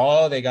Taylor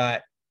Hall. They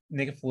got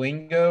Nick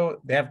Foligno.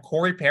 They have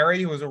Corey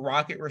Perry, who was a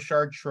Rocket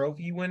Richard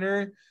Trophy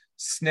winner.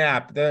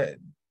 Snap. The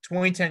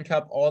 2010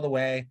 Cup all the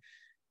way.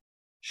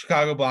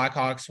 Chicago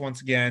Blackhawks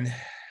once again.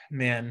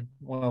 Man,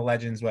 one of the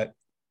legends, but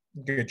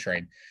good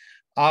trade.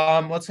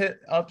 Let's hit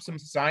up some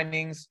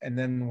signings and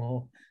then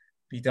we'll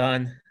be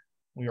done.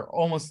 We are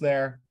almost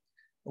there.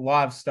 A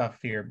lot of stuff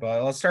here,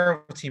 but let's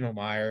start with Timo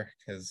Meyer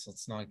because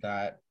let's knock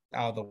that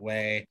out of the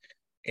way.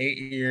 8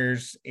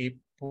 years,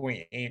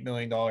 $8.8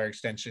 million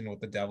extension with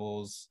the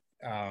Devils.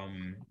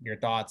 Your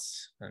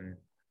thoughts on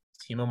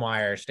Timo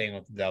Meyer staying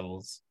with the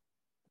Devils?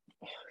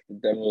 The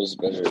Devils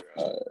better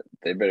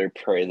they better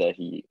pray that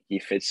he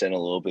fits in a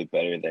little bit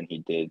better than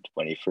he did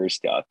when he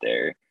first got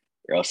there,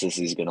 or else this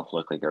is gonna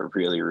look like a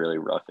really, really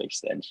rough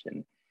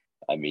extension.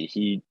 I mean,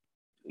 he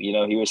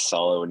was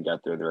solid when he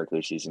got through the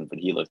regular season, but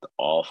he looked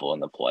awful in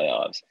the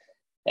playoffs.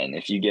 And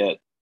if you get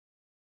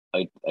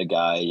a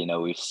guy,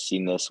 we've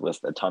seen this with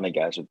a ton of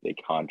guys with big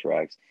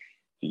contracts.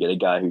 If you get a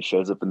guy who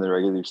shows up in the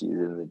regular season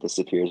and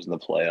disappears in the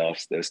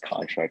playoffs, those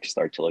contracts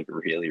start to look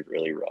really,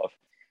 really rough.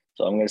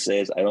 So I'm going to say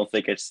is I don't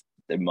think it's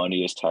the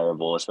money is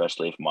terrible,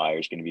 especially if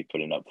Meyer's going to be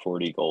putting up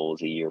 40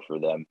 goals a year for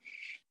them.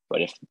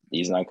 But if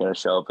he's not going to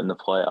show up in the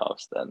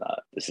playoffs, then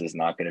this is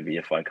not going to be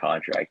a fun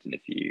contract in a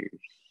few years.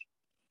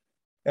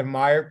 If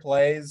Meyer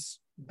plays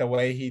the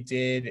way he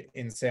did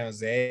in San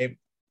Jose,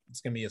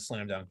 it's going to be a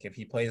slam dunk. If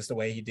he plays the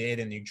way he did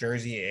in New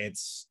Jersey,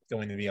 it's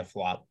going to be a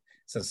flop.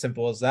 It's as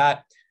simple as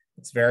that.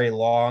 It's very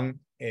long.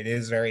 It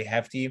is very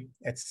hefty.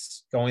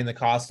 It's going to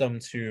cost them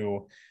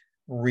to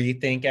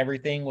rethink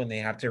everything when they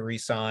have to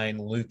re-sign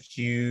Luke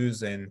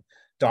Hughes and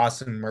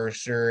Dawson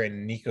Mercer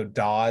and Nico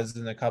Dawes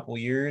in a couple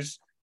years,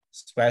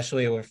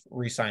 especially with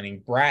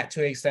re-signing Bratt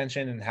to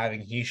extension and having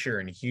Heischer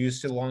and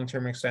Hughes to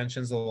long-term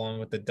extensions, along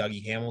with the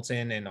Dougie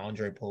Hamilton and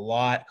Andre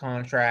Palat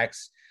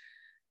contracts,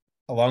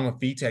 along with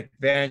Vitek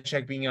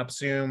Vanacek being up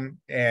soon,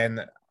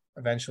 and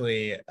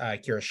eventually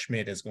Kira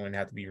Schmidt is going to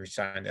have to be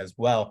re-signed as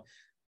well.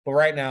 But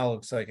right now, it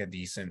looks like a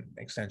decent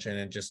extension.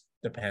 It just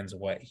depends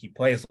what he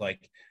plays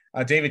like.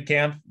 David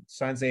Kampf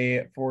signs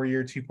a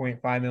 4-year,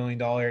 $2.5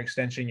 million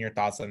extension. Your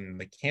thoughts on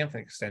the Kampf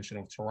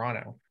extension with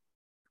Toronto?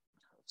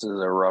 This is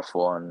a rough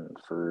one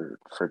for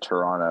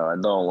Toronto. I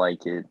don't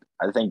like it.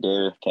 I think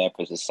David Kampf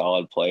is a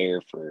solid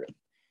player for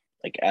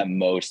like at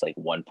most like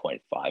 1.5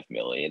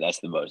 million. That's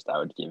the most I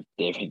would give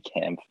David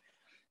Kampf.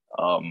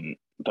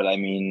 But I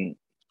mean,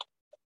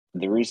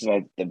 the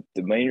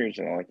main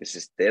reason I like this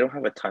is they don't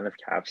have a ton of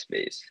cap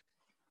space,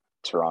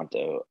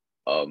 Toronto.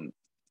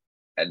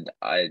 And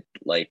I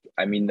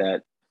mean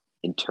that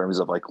in terms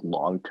of like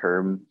long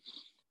term,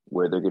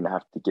 where they're gonna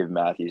have to give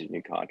Matthews a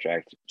new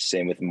contract.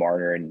 Same with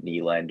Marner and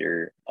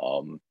Nylander.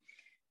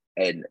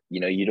 And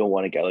you don't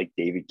want a guy like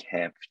David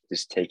Kampf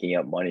just taking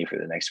up money for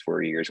the next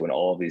 4 years when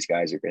all of these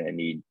guys are gonna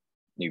need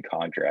new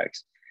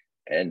contracts.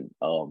 And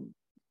I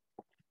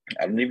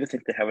don't even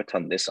think they have a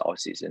ton this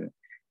offseason,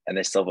 and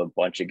they still have a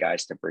bunch of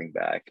guys to bring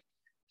back.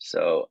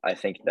 So I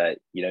think that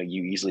you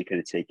easily could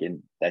have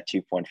taken that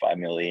 2.5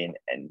 million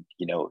and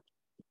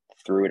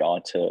threw it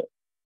onto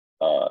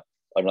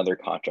another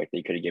contract.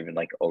 They could have given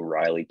like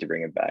O'Reilly to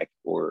bring him back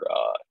or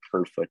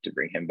Kerfoot to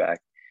bring him back.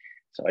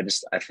 So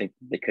I think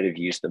they could have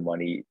used the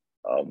money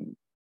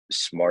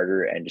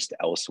smarter and just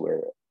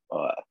elsewhere.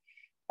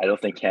 I don't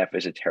think Camp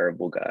is a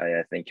terrible guy.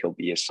 I think he'll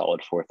be a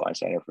solid fourth line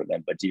center for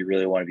them. But do you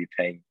really want to be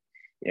paying,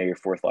 your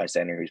fourth line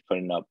center who's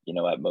putting up,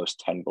 at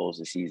most 10 goals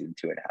a season,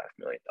 $2.5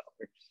 million?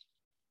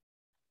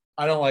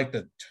 I don't like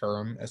the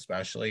term,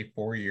 especially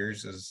 4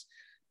 years is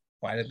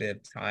quite a bit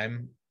of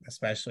time,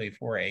 especially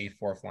for a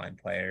fourth line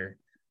player.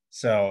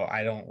 So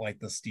I don't like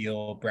the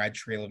steal. Brad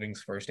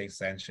Treliving's first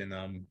extension.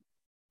 I'm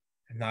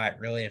not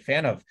really a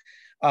fan of.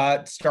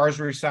 Stars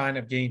re-sign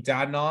of getting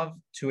Dadonov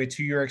to a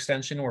 2-year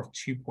extension worth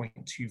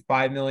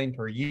 $2.25 million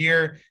per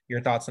year.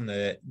 Your thoughts on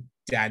the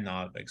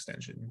Dadonov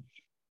extension?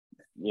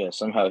 Yeah,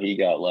 somehow he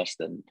got less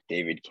than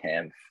David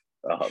Kampf.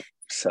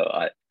 So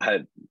I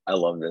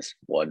love this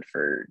one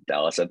for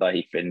Dallas. I thought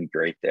he fit in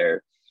great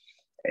there.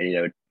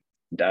 And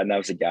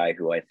Dadonov's a guy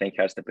who I think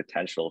has the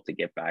potential to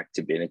get back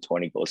to being a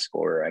 20-goal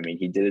scorer. I mean,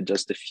 he did it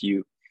just a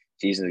few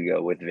seasons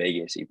ago with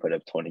Vegas. He put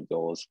up 20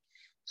 goals.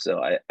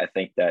 So I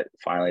think that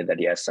finally that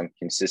he has some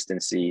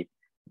consistency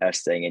as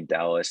staying in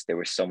Dallas. There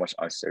was so much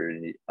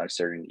uncertainty.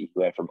 He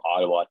went from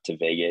Ottawa to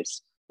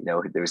Vegas.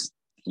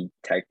 He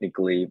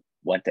technically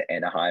went to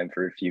Anaheim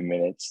for a few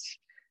minutes.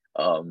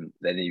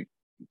 Then he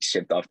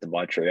shipped off to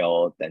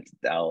Montreal, then to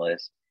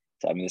Dallas.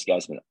 So I mean, this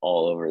guy's been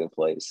all over the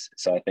place.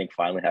 So I think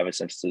finally having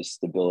some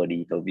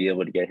stability, he'll be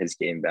able to get his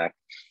game back.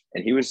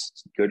 And he was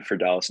good for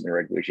Dallas in the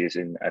regular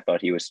season. I thought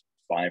he was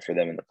fine for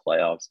them in the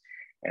playoffs.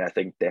 And I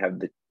think they have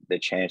the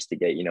chance to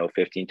get,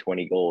 15,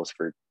 20 goals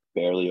for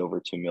barely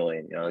over 2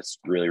 million. It's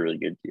really, really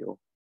good deal.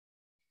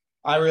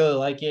 I really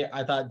like it.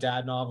 I thought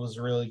Dadonov was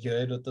really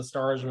good with the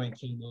Stars when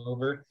he came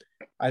over.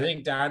 I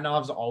think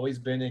Danov's always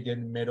been a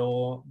good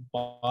middle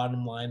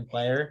bottom line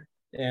player.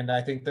 And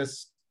I think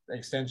this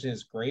extension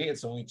is great.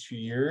 It's only 2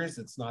 years.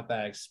 It's not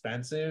that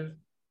expensive.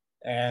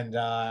 And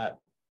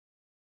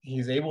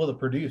he's able to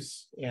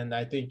produce. And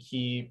I think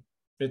he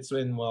fits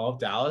in well with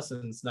Dallas.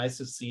 And it's nice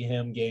to see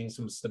him getting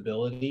some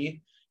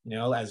stability. You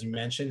know, as you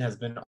mentioned, has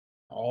been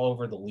all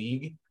over the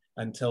league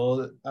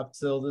until up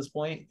till this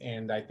point.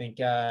 And I think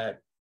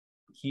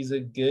he's a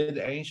good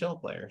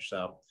NHL player.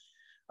 So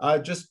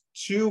just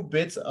two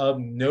bits of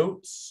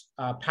notes.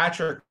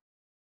 Patrick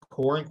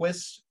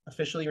Hornquist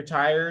officially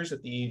retires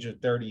at the age of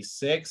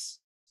 36.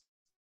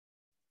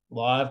 A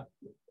lot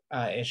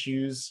of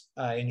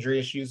injury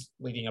issues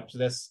leading up to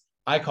this.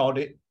 I called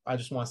it. I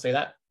just want to say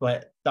that.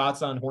 But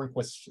thoughts on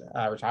Hornquist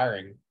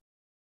retiring?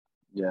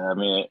 Yeah, I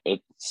mean,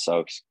 it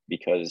sucks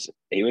because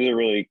he was a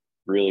really,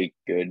 really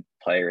good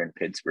player in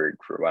Pittsburgh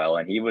for a while,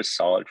 and he was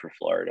solid for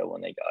Florida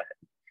when they got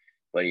him.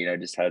 But,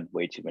 just had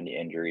way too many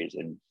injuries,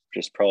 and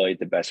just probably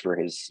the best for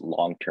his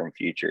long-term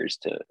future is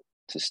to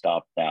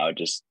stop now,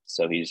 just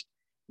so he's,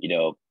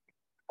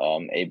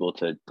 able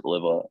to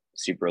live a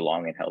super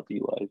long and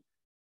healthy life.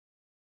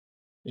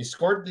 He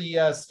scored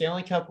the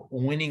Stanley Cup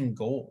winning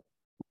goal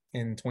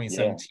in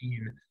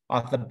 2017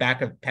 off the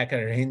back of Pekka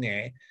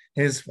Rinne,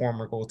 his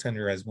former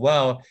goaltender as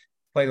well.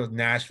 Played with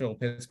Nashville,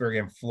 Pittsburgh,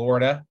 and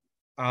Florida.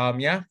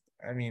 Yeah,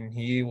 I mean,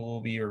 he will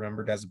be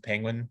remembered as a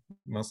Penguin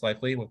most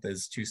likely with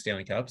his 2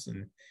 Stanley Cups,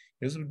 and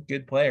he was a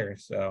good player.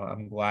 So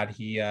I'm glad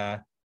he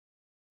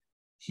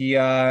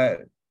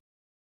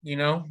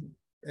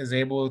is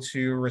able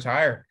to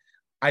retire.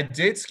 I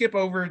did skip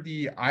over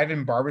the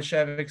Ivan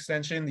Barbashev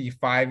extension, the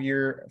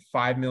 5-year,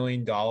 $5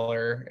 million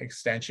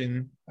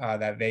extension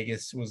that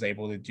Vegas was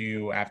able to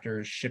do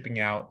after shipping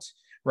out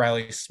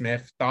Riley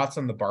Smith. Thoughts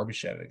on the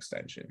Barbashev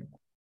extension?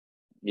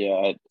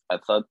 Yeah, I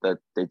thought that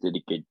they did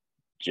a good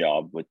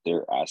job with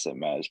their asset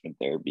management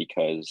there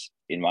because,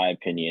 in my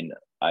opinion,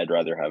 I'd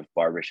rather have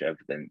Barbashev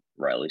than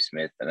Riley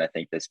Smith. And I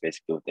think that's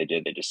basically what they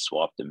did. They just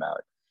swapped him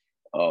out.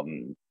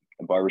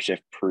 Barbashev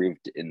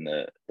proved in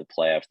the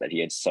playoffs that he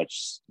had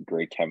such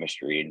great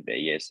chemistry in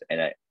Vegas. And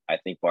I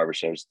think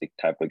Barbashev's the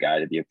type of guy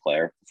to be a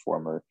player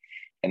performer.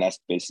 And that's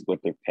basically what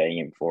they're paying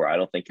him for. I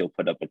don't think he'll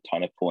put up a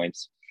ton of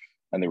points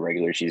in the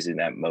regular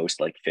season, at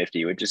most like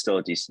 50, which is still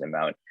a decent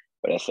amount.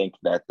 But I think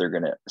that they're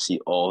going to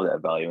see all of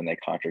that value in that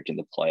contract in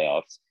the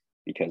playoffs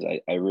because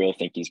I really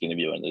think he's going to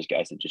be one of those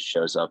guys that just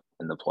shows up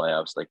in the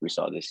playoffs like we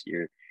saw this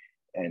year.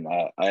 And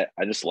I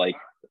just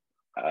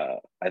I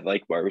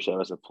like Barbashev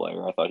as a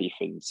player. I thought he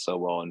fit so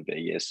well in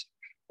Vegas.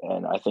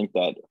 And I think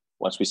that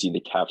once we see the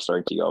cap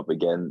starting to go up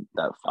again,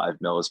 that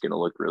 $5 million is going to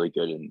look really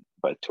good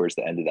but towards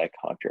the end of that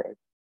contract.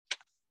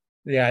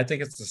 Yeah, I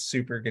think it's a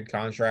super good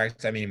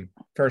contract. I mean,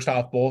 first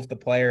off, both the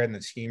player and the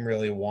team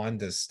really wanted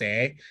to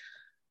stay.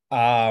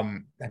 I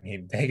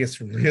mean,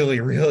 Vegas really,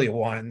 really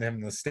wanted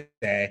them to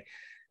stay.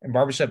 And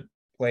Barbashev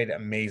played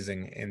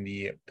amazing in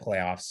the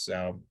playoffs.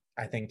 So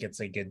I think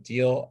it's a good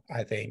deal.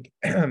 I think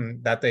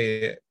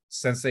that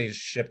since they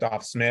shipped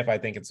off Smith, I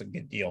think it's a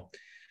good deal.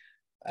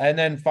 And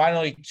then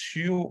finally,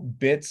 2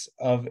 bits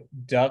of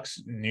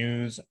Ducks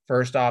news.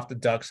 First off, the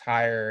Ducks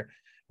hire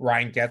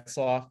Ryan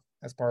Getzlaf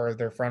as part of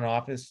their front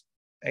office.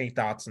 Any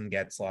thoughts on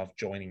Getzlaf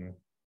joining?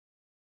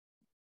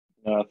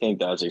 No, I think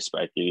that was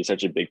expected. He's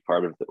such a big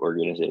part of the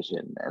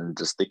organization and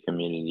just the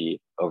community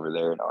over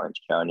there in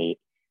Orange County.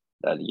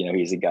 That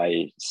he's a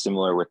guy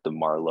similar with the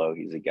Marlowe.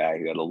 He's a guy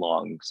who had a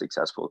long,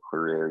 successful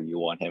career. You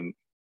want him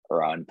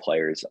around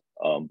players,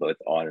 both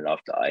on and off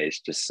the ice,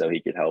 just so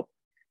he could help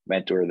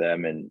mentor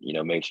them and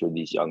make sure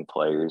these young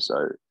players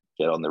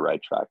get on the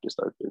right track to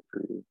start their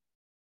career.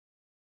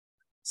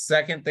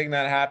 Second thing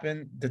that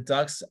happened, the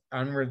Ducks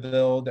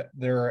unrevealed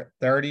their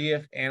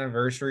 30th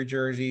anniversary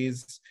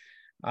jerseys.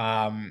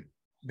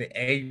 The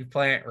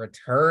eggplant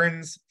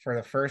returns for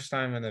the first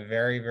time in a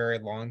very, very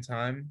long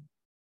time.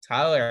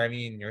 Tyler, I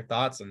mean, your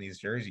thoughts on these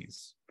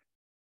jerseys?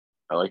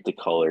 I like the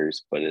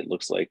colors, but it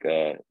looks like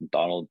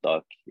Donald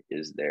Duck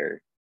is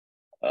there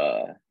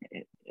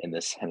in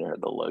the center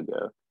of the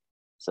logo.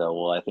 So,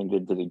 well, I think they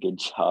did a good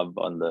job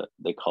on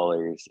the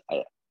colors.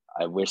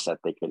 I wish that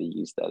they could have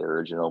used that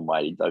original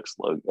Mighty Ducks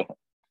logo.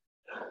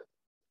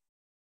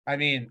 I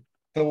mean,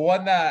 the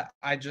one that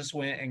I just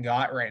went and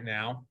got right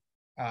now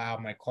out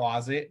of my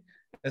closet,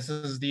 this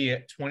is the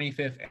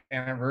 25th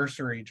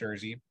anniversary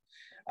jersey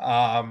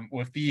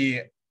with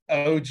the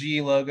OG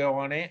logo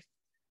on it.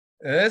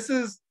 This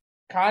is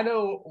kind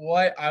of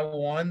what I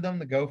wanted them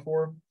to go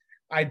for.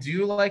 I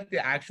do like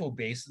the actual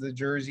base of the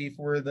jersey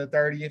for the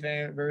 30th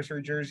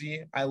anniversary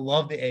jersey. I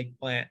love the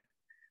eggplant.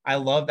 I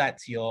love that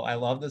teal. I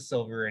love the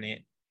silver in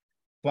it.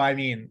 But I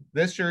mean,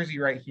 this jersey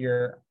right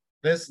here,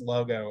 this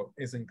logo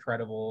is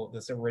incredible.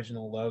 This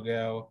original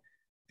logo,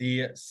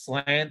 the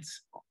slant,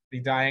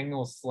 the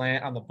diagonal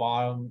slant on the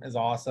bottom is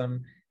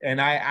awesome. And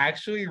I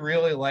actually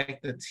really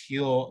like the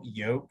teal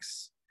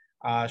yokes,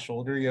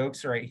 shoulder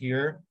yokes right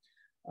here.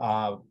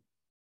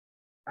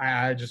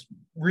 I just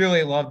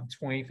really love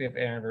the 25th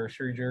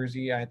anniversary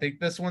jersey. I think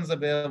this one's a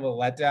bit of a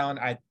letdown.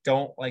 I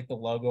don't like the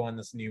logo on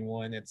this new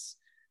one. It's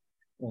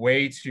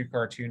way too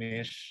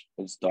cartoonish.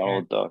 It's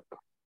Donald Duck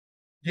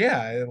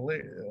Yeah,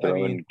 I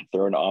mean,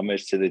 throwing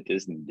homage to the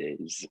Disney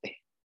days.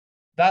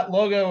 that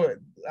logo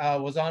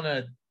was on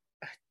a.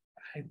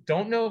 I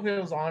don't know if it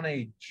was on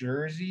a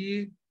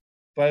jersey,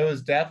 but it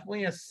was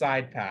definitely a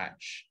side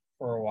patch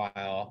for a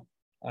while,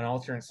 an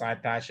alternate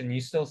side patch, and you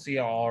still see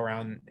it all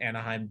around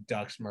Anaheim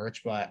Ducks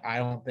merch. But I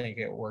don't think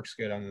it works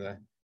good on the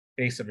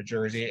face of a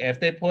jersey. If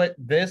they put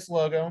this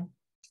logo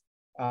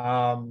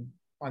on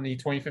the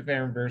 25th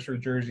anniversary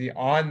jersey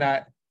on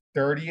that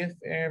 30th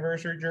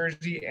anniversary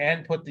jersey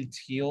and put the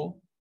teal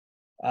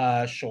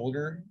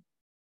shoulder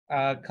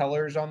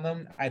colors on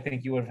them, I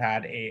think you would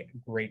have had a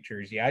great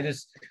jersey.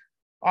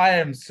 I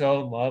am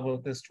so in love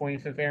with this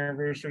 25th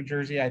anniversary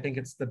jersey. I think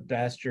it's the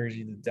best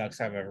jersey the Ducks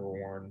have ever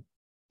worn.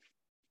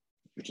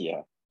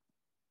 Yeah.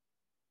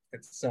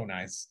 It's so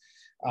nice.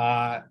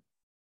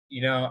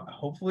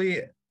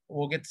 Hopefully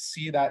we'll get to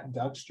see that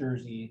Ducks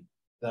jersey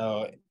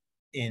though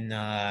in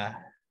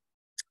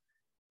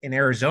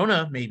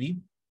Arizona, maybe.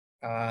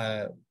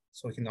 So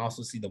we can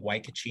also see the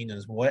white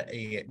Kachinas. What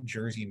a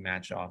jersey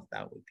match off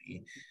that would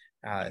be.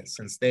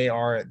 Since they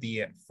are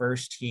the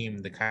first team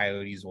the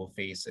Coyotes will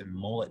face in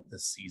mullet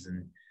this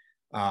season.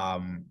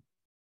 And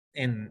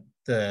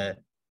the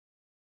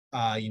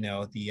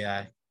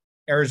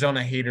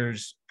Arizona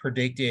haters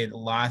predicted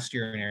last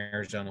year in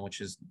Arizona,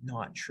 which is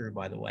not true,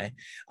 by the way.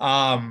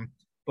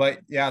 But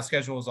yeah,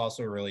 schedule was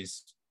also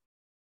released.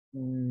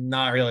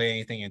 Not really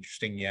anything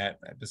interesting yet,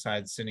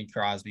 besides Sidney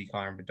Crosby,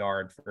 Connor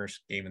Bedard,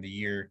 first game of the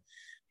year,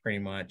 pretty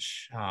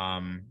much.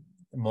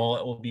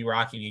 Mullet will be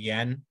rocking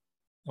again, and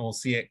we'll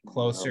see it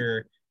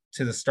closer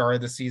to the start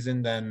of the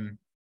season than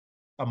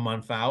a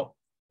month out,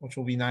 which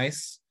will be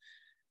nice.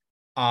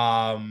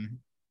 But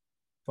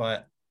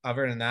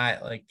other than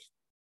that,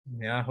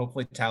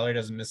 hopefully Tyler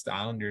doesn't miss the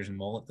Islanders and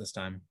mullet this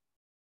time.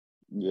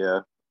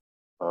 Yeah.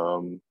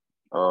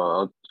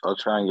 I'll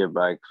try and get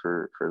back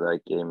for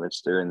that game.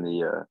 It's during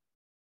the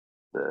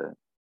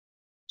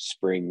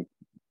spring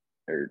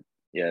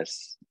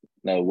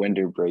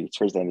winter break. It's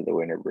towards the end of the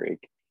winter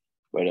break.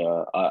 But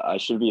I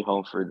should be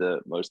home for the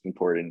most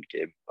important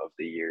game of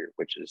the year,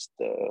 which is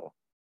the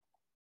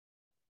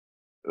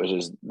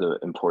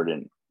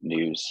important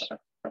news.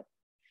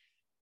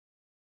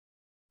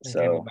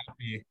 So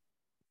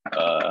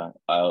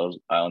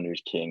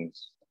Islanders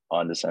Kings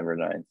on December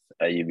 9th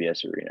at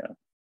UBS Arena.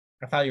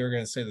 I thought you were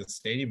going to say the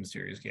Stadium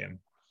Series game.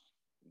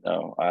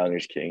 No,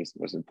 Islanders Kings,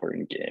 most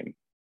important game.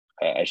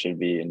 I should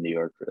be in New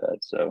York for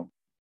that, so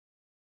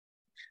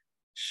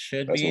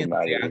should be in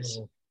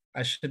Seattle.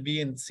 I should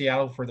be in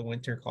Seattle for the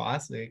Winter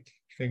Classic.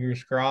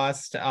 Fingers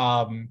crossed.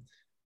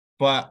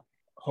 But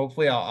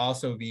hopefully I'll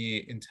also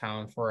be in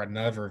town for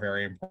another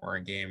very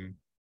important game.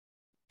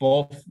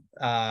 Both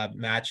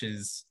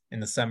matches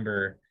in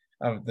December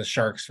of the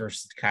Sharks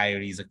versus the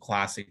Coyotes, a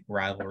classic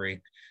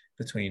rivalry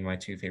between my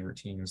two favorite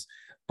teams.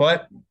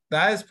 But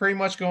that is pretty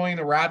much going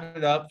to wrap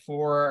it up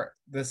for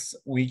this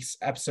week's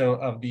episode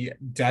of the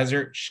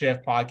Desert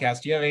Shift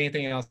podcast. Do you have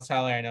anything else,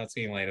 Tyler? I know it's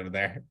getting late over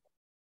there.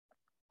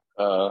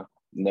 No,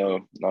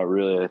 not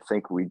really. I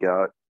think we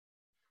got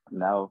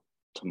now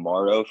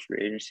tomorrow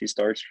free agency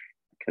starts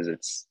because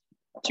it's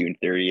June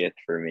 30th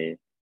for me.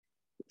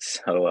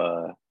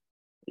 So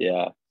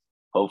yeah,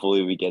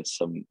 hopefully we get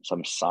some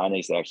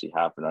signings that actually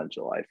happen on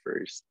July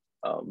 1st.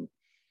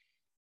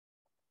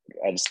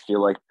 I just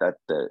feel like that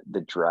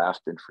the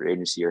draft and free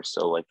agency are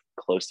so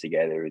close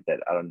together that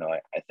I don't know.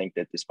 I think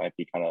that this might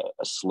be kind of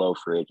a slow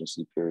free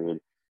agency period,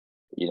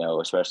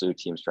 especially with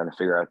teams trying to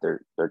figure out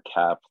their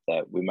cap,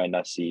 that we might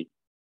not see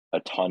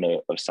a ton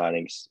of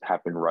signings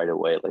happen right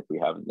away like we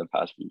have in the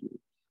past few years.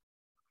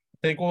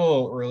 I think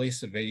we'll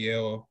release a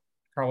video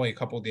probably a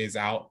couple of days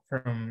out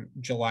from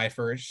July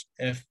 1st,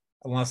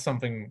 unless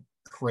something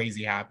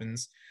crazy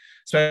happens,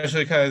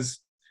 especially because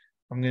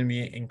I'm going to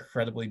be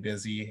incredibly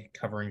busy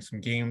covering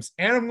some games,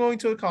 and I'm going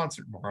to a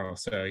concert tomorrow.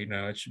 So,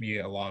 it should be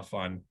a lot of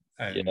fun.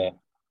 And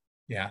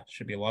yeah, it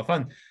should be a lot of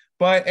fun.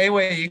 But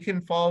anyway, you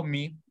can follow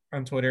me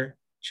on Twitter,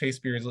 Chase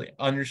Beardsley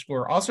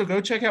 _. Also, go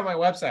check out my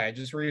website. I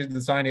just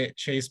redesigned it,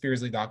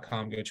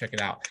 chasebeardsley.com. Go check it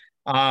out.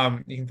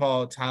 You can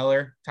follow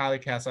Tyler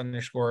Cass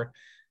 _.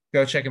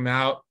 Go check him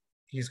out.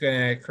 He's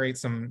going to create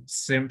some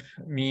simp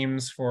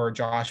memes for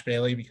Josh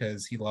Bailey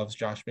because he loves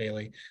Josh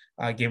Bailey.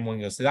 Game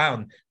 1 goes to that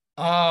one.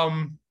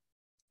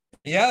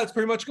 Yeah, that's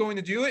pretty much going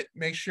to do it.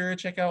 Make sure to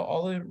check out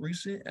all the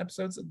recent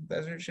episodes of the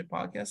Desert Ship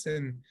Podcast.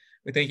 And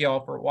we thank you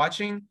all for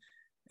watching.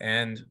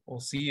 And we'll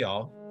see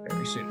y'all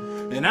very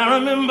soon. And I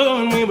remember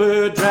when we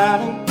were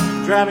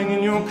driving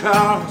in your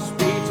car. Speed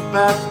so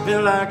fast, I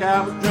feel like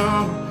I was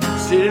drunk.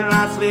 City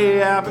lights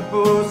lay out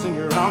before us, and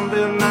your arm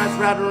felt nice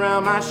wrapped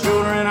around my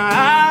shoulder. And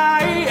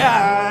I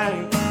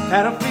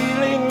had a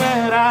feeling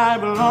that I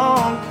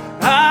belonged.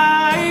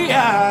 I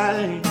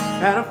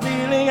had a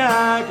feeling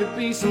I could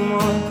be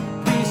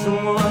someone. Be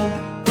someone.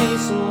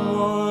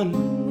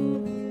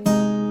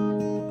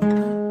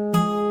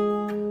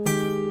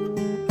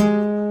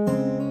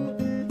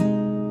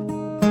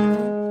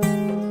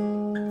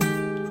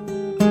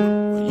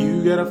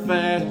 You got a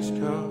fast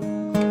car,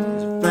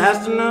 as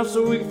fast enough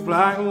so we can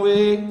fly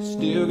away.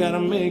 Still gotta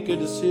make a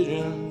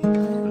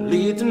decision.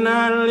 Leave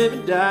tonight or live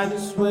or die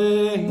this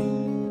way.